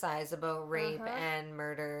fantasize about rape and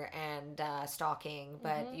murder and stalking,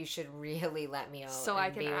 but you should really let me out so and I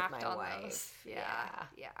can be act with my on wife. Those.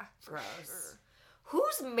 Yeah. Gross. Sure.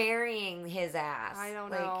 Who's marrying his ass? I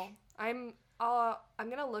don't know. I'm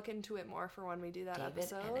gonna look into it more for when we do that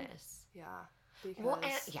episode. Ennis. Yeah. Because... Well,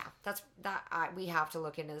 we have to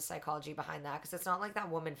look into the psychology behind that, because it's not like that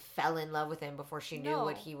woman fell in love with him before she knew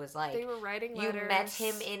what he was like. They were writing letters. You met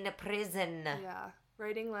him in prison. Yeah,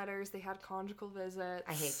 writing letters. They had conjugal visits.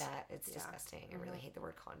 I hate that. It's disgusting. I really hate the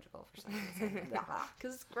word conjugal for some reason.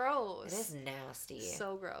 Because it's gross. It is nasty.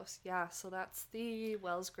 So gross. Yeah, so that's the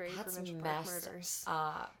Wells Grade Provincial Park murders.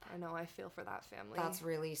 Up. I know, I feel for that family. That's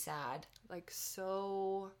really sad. Like,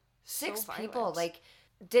 so 6 violent. people, like...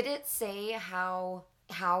 Did it say how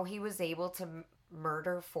he was able to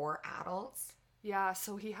murder 4 adults? Yeah,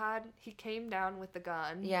 so he came down with the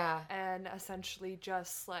gun. Yeah. And essentially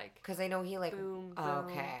just like... Because I know he like... Boom,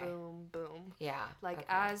 boom, boom. Yeah. Like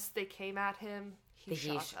as they came at him, he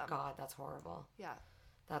shot them. God, that's horrible. Yeah.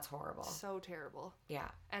 That's horrible. So terrible. Yeah.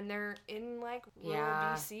 And they're in like rural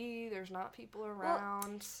BC. There's not people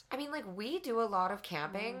around. Well, I mean, like we do a lot of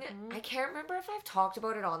camping. I can't remember if I've talked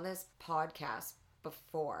about it on this podcast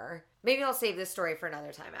before. Maybe I'll save this story for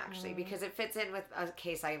another time, actually, because it fits in with a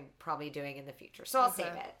case I'm probably doing in the future. So I'll save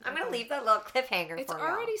it. I'm going to leave that little cliffhanger it's for you.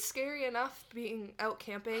 It's already scary enough being out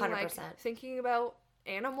camping. 100%. Like, thinking about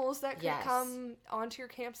animals that could come onto your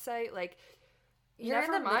campsite. Like,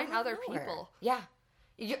 never mind other people. Yeah.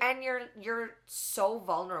 You're so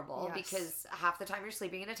vulnerable because half the time you're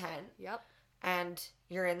sleeping in a tent. Yep. And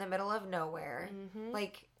you're in the middle of nowhere.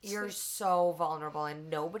 Like, you're so vulnerable, and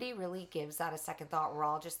nobody really gives that a second thought. We're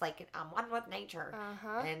all just like, I'm one with nature.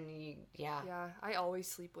 And Yeah, I always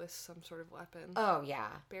sleep with some sort of weapon. Oh, yeah.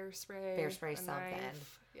 Bear spray, something.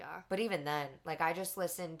 Knife. Yeah. But even then, like, I just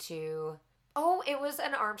listened to... Oh, it was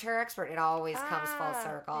an armchair expert. It always comes full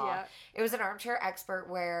circle. Yeah. It was an armchair expert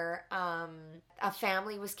where a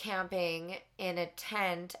family was camping in a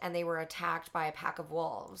tent and they were attacked by a pack of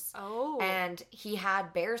wolves. Oh. And he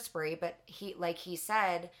had bear spray, but he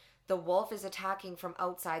said the wolf is attacking from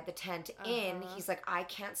outside the tent in. He's like, I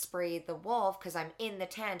can't spray the wolf because I'm in the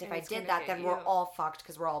tent. If I did that, then we're all fucked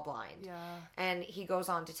because we're all blind. Yeah. And he goes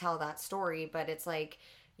on to tell that story, but it's like,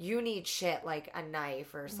 you need shit like a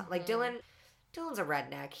knife or something. Like Dylan's a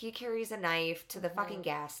redneck. He carries a knife to the fucking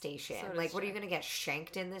gas station. So like, what are you going to get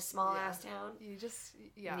shanked in this small ass town? You just,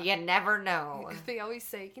 You never know. They always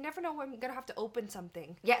say, you never know when I'm going to have to open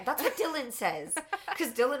something. Yeah, that's what Dylan says.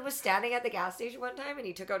 Because Dylan was standing at the gas station one time and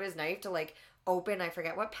he took out his knife to like open, I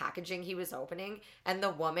forget what packaging he was opening. And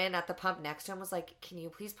the woman at the pump next to him was like, can you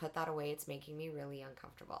please put that away? It's making me really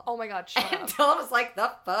uncomfortable. Oh my God, shut up. Dylan was like,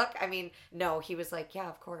 the fuck? I mean, no, he was like, yeah,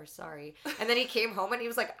 of course, sorry. And then he came home and he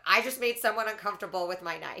was like, I just made someone uncomfortable with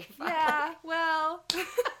my knife. Yeah, well.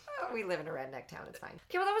 We live in a redneck town, it's fine.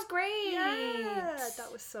 Okay, well, that was great. Yeah,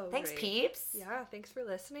 that was so Thanks, peeps. Yeah, thanks for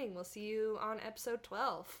listening. We'll see you on episode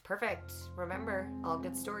 12. Perfect. Remember, all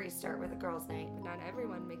good stories start with a girl's night. But not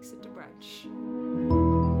everyone makes it to brunch.